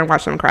to sit there and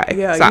watch them cry.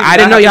 Yeah, so I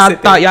didn't know y'all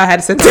thought y'all had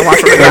to sit there and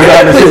watch them cry. You don't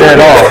have to sit there at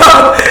all.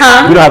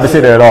 Huh? You don't have to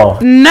sit there at all.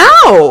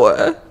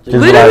 No. Just be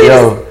like,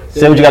 yo,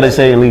 say what you got to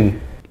say and leave.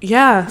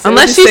 Yeah, so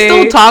unless she's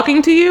still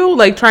talking to you,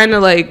 like trying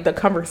to like the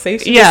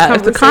conversation. Yeah,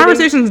 if the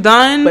conversation's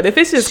done, but if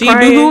it's just she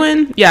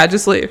boohooing, yeah,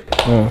 just leave.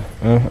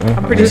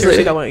 I'm pretty sure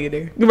she don't want you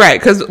there. Right,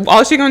 because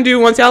all she gonna do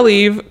once y'all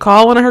leave,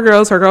 call one of her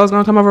girls. Her girl's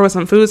gonna come over with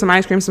some food, some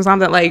ice cream, some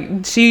something.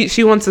 Like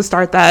she wants to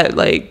start that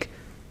like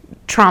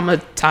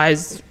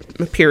traumatized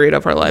period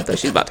of her life that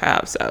she's about to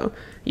have. So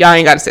y'all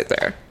ain't got to sit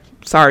there.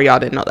 Sorry, y'all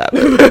didn't know that.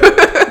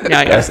 Y'all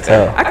ain't got to sit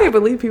there. I can't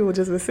believe people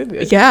just been sitting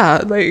there.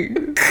 Yeah, like.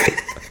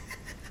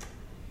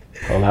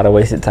 A lot of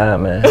wasted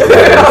time, man.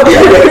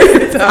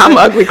 I'm an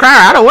ugly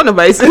crier. I don't want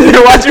nobody sitting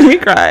there watching me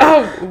cry.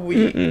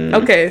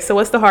 Okay, so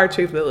what's the hard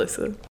truth,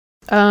 Melissa?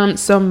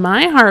 So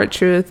my hard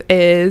truth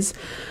is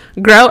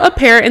grow a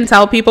pair and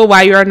tell people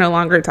why you are no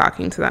longer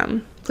talking to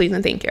them. Please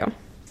and thank you.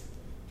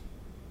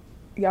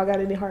 Y'all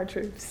got any hard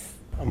truths?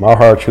 My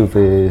hard truth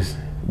is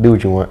do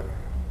what you want.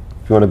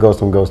 If you want to ghost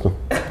them, ghost them.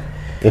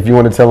 If you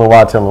want to tell them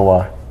why, tell them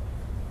why.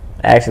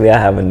 Actually, I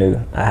have a new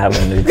thought about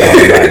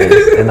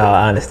this, in all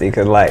honesty,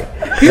 because like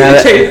you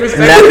changed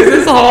perspectives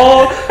this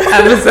whole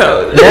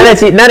episode.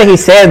 Now that he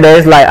said that,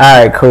 it's like,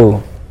 all right,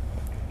 cool.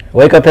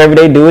 Wake up every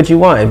day, do what you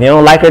want. If you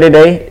don't like her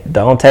today,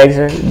 don't text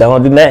her.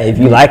 Don't do that. If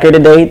you like her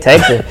today,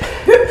 text her.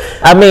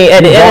 I mean,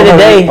 at the end of the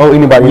day,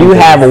 you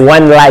have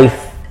one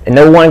life, and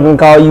no one can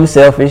call you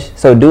selfish.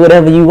 So do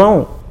whatever you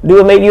want. Do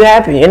what make you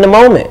happy in the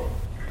moment.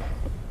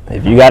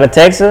 If you got to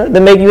text her to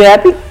make you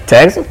happy,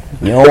 text her.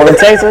 If you don't want to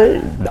text her,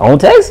 don't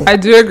text her. I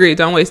do agree.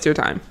 Don't waste your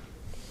time.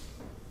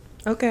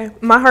 Okay.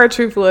 My hard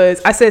truth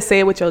was, I said say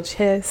it with your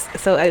chest.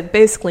 So I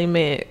basically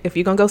meant, if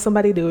you're going to go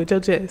somebody, do it with your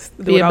chest.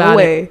 Do it all the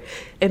way.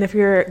 And if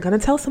you're going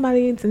to tell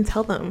somebody, then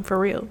tell them for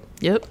real.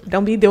 Yep.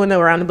 Don't be doing it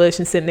around the bush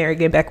and sitting there and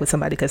getting back with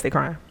somebody because they're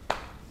crying.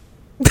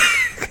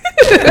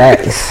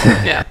 Thanks.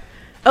 Yeah.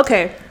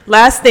 Okay.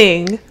 Last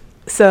thing.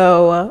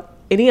 So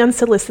any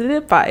unsolicited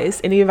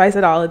advice, any advice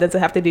at all, it doesn't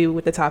have to do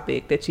with the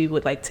topic that you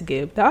would like to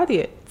give the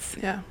audience.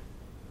 Yeah.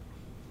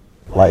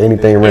 Like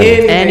anything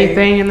random.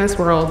 Anything in this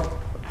world.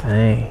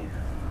 Dang.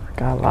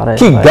 Got a lot of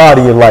Keep God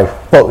in your life.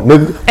 Fuck,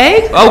 nigga.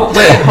 Hey? Oh,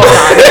 wait, hold on.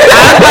 I was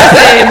about to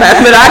say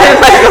that, but I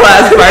didn't like the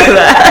last part of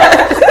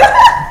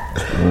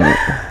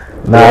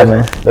that. Nah,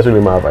 man. That's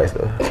really my advice,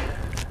 though.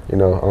 You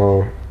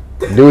know,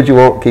 do what you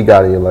want. Keep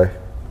God in your life.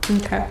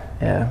 Okay.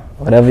 Yeah.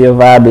 Whatever your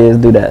vibe is,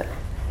 do that.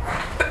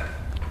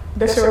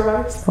 That's your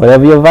advice?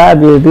 Whatever your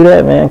vibe is, do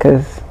that, man,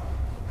 because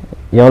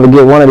you only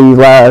get one of these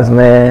lives,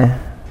 man.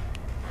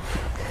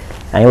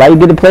 Ain't like you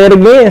get to play it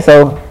again,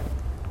 so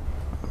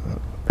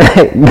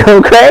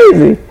go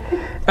crazy.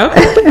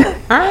 Okay.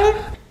 All right.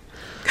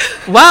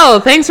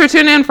 Well, thanks for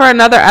tuning in for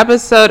another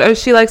episode of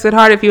She Likes It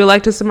Hard. If you would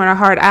like to submit a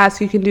hard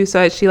ask, you can do so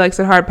at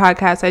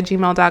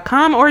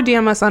shelikesithardpodcast@gmail.com or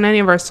DM us on any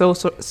of our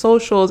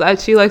socials at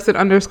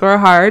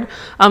shelikesит_hard.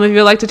 If you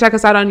would like to check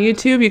us out on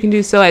YouTube, you can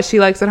do so at She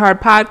Likes It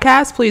Hard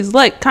Podcast. Please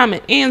like,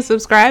 comment, and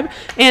subscribe.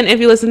 And if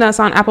you listen to us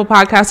on Apple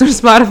Podcasts or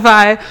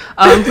Spotify,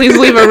 please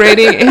leave a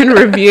rating and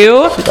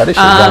review.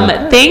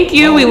 Thank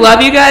you. We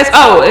love you guys.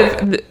 Oh,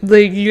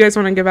 if you guys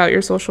want to give out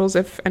your socials,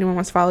 if anyone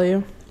wants to follow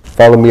you.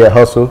 Follow me at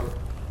Hustle.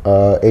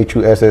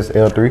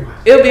 HUSSL3.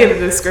 It'll be in the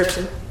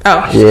description.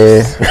 Oh.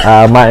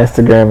 Yeah. My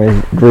Instagram is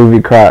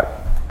Groovy Croc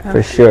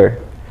for sure.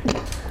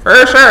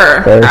 For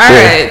sure. All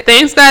right.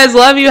 Thanks, guys.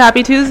 Love you.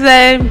 Happy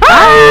Tuesday.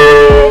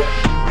 Bye.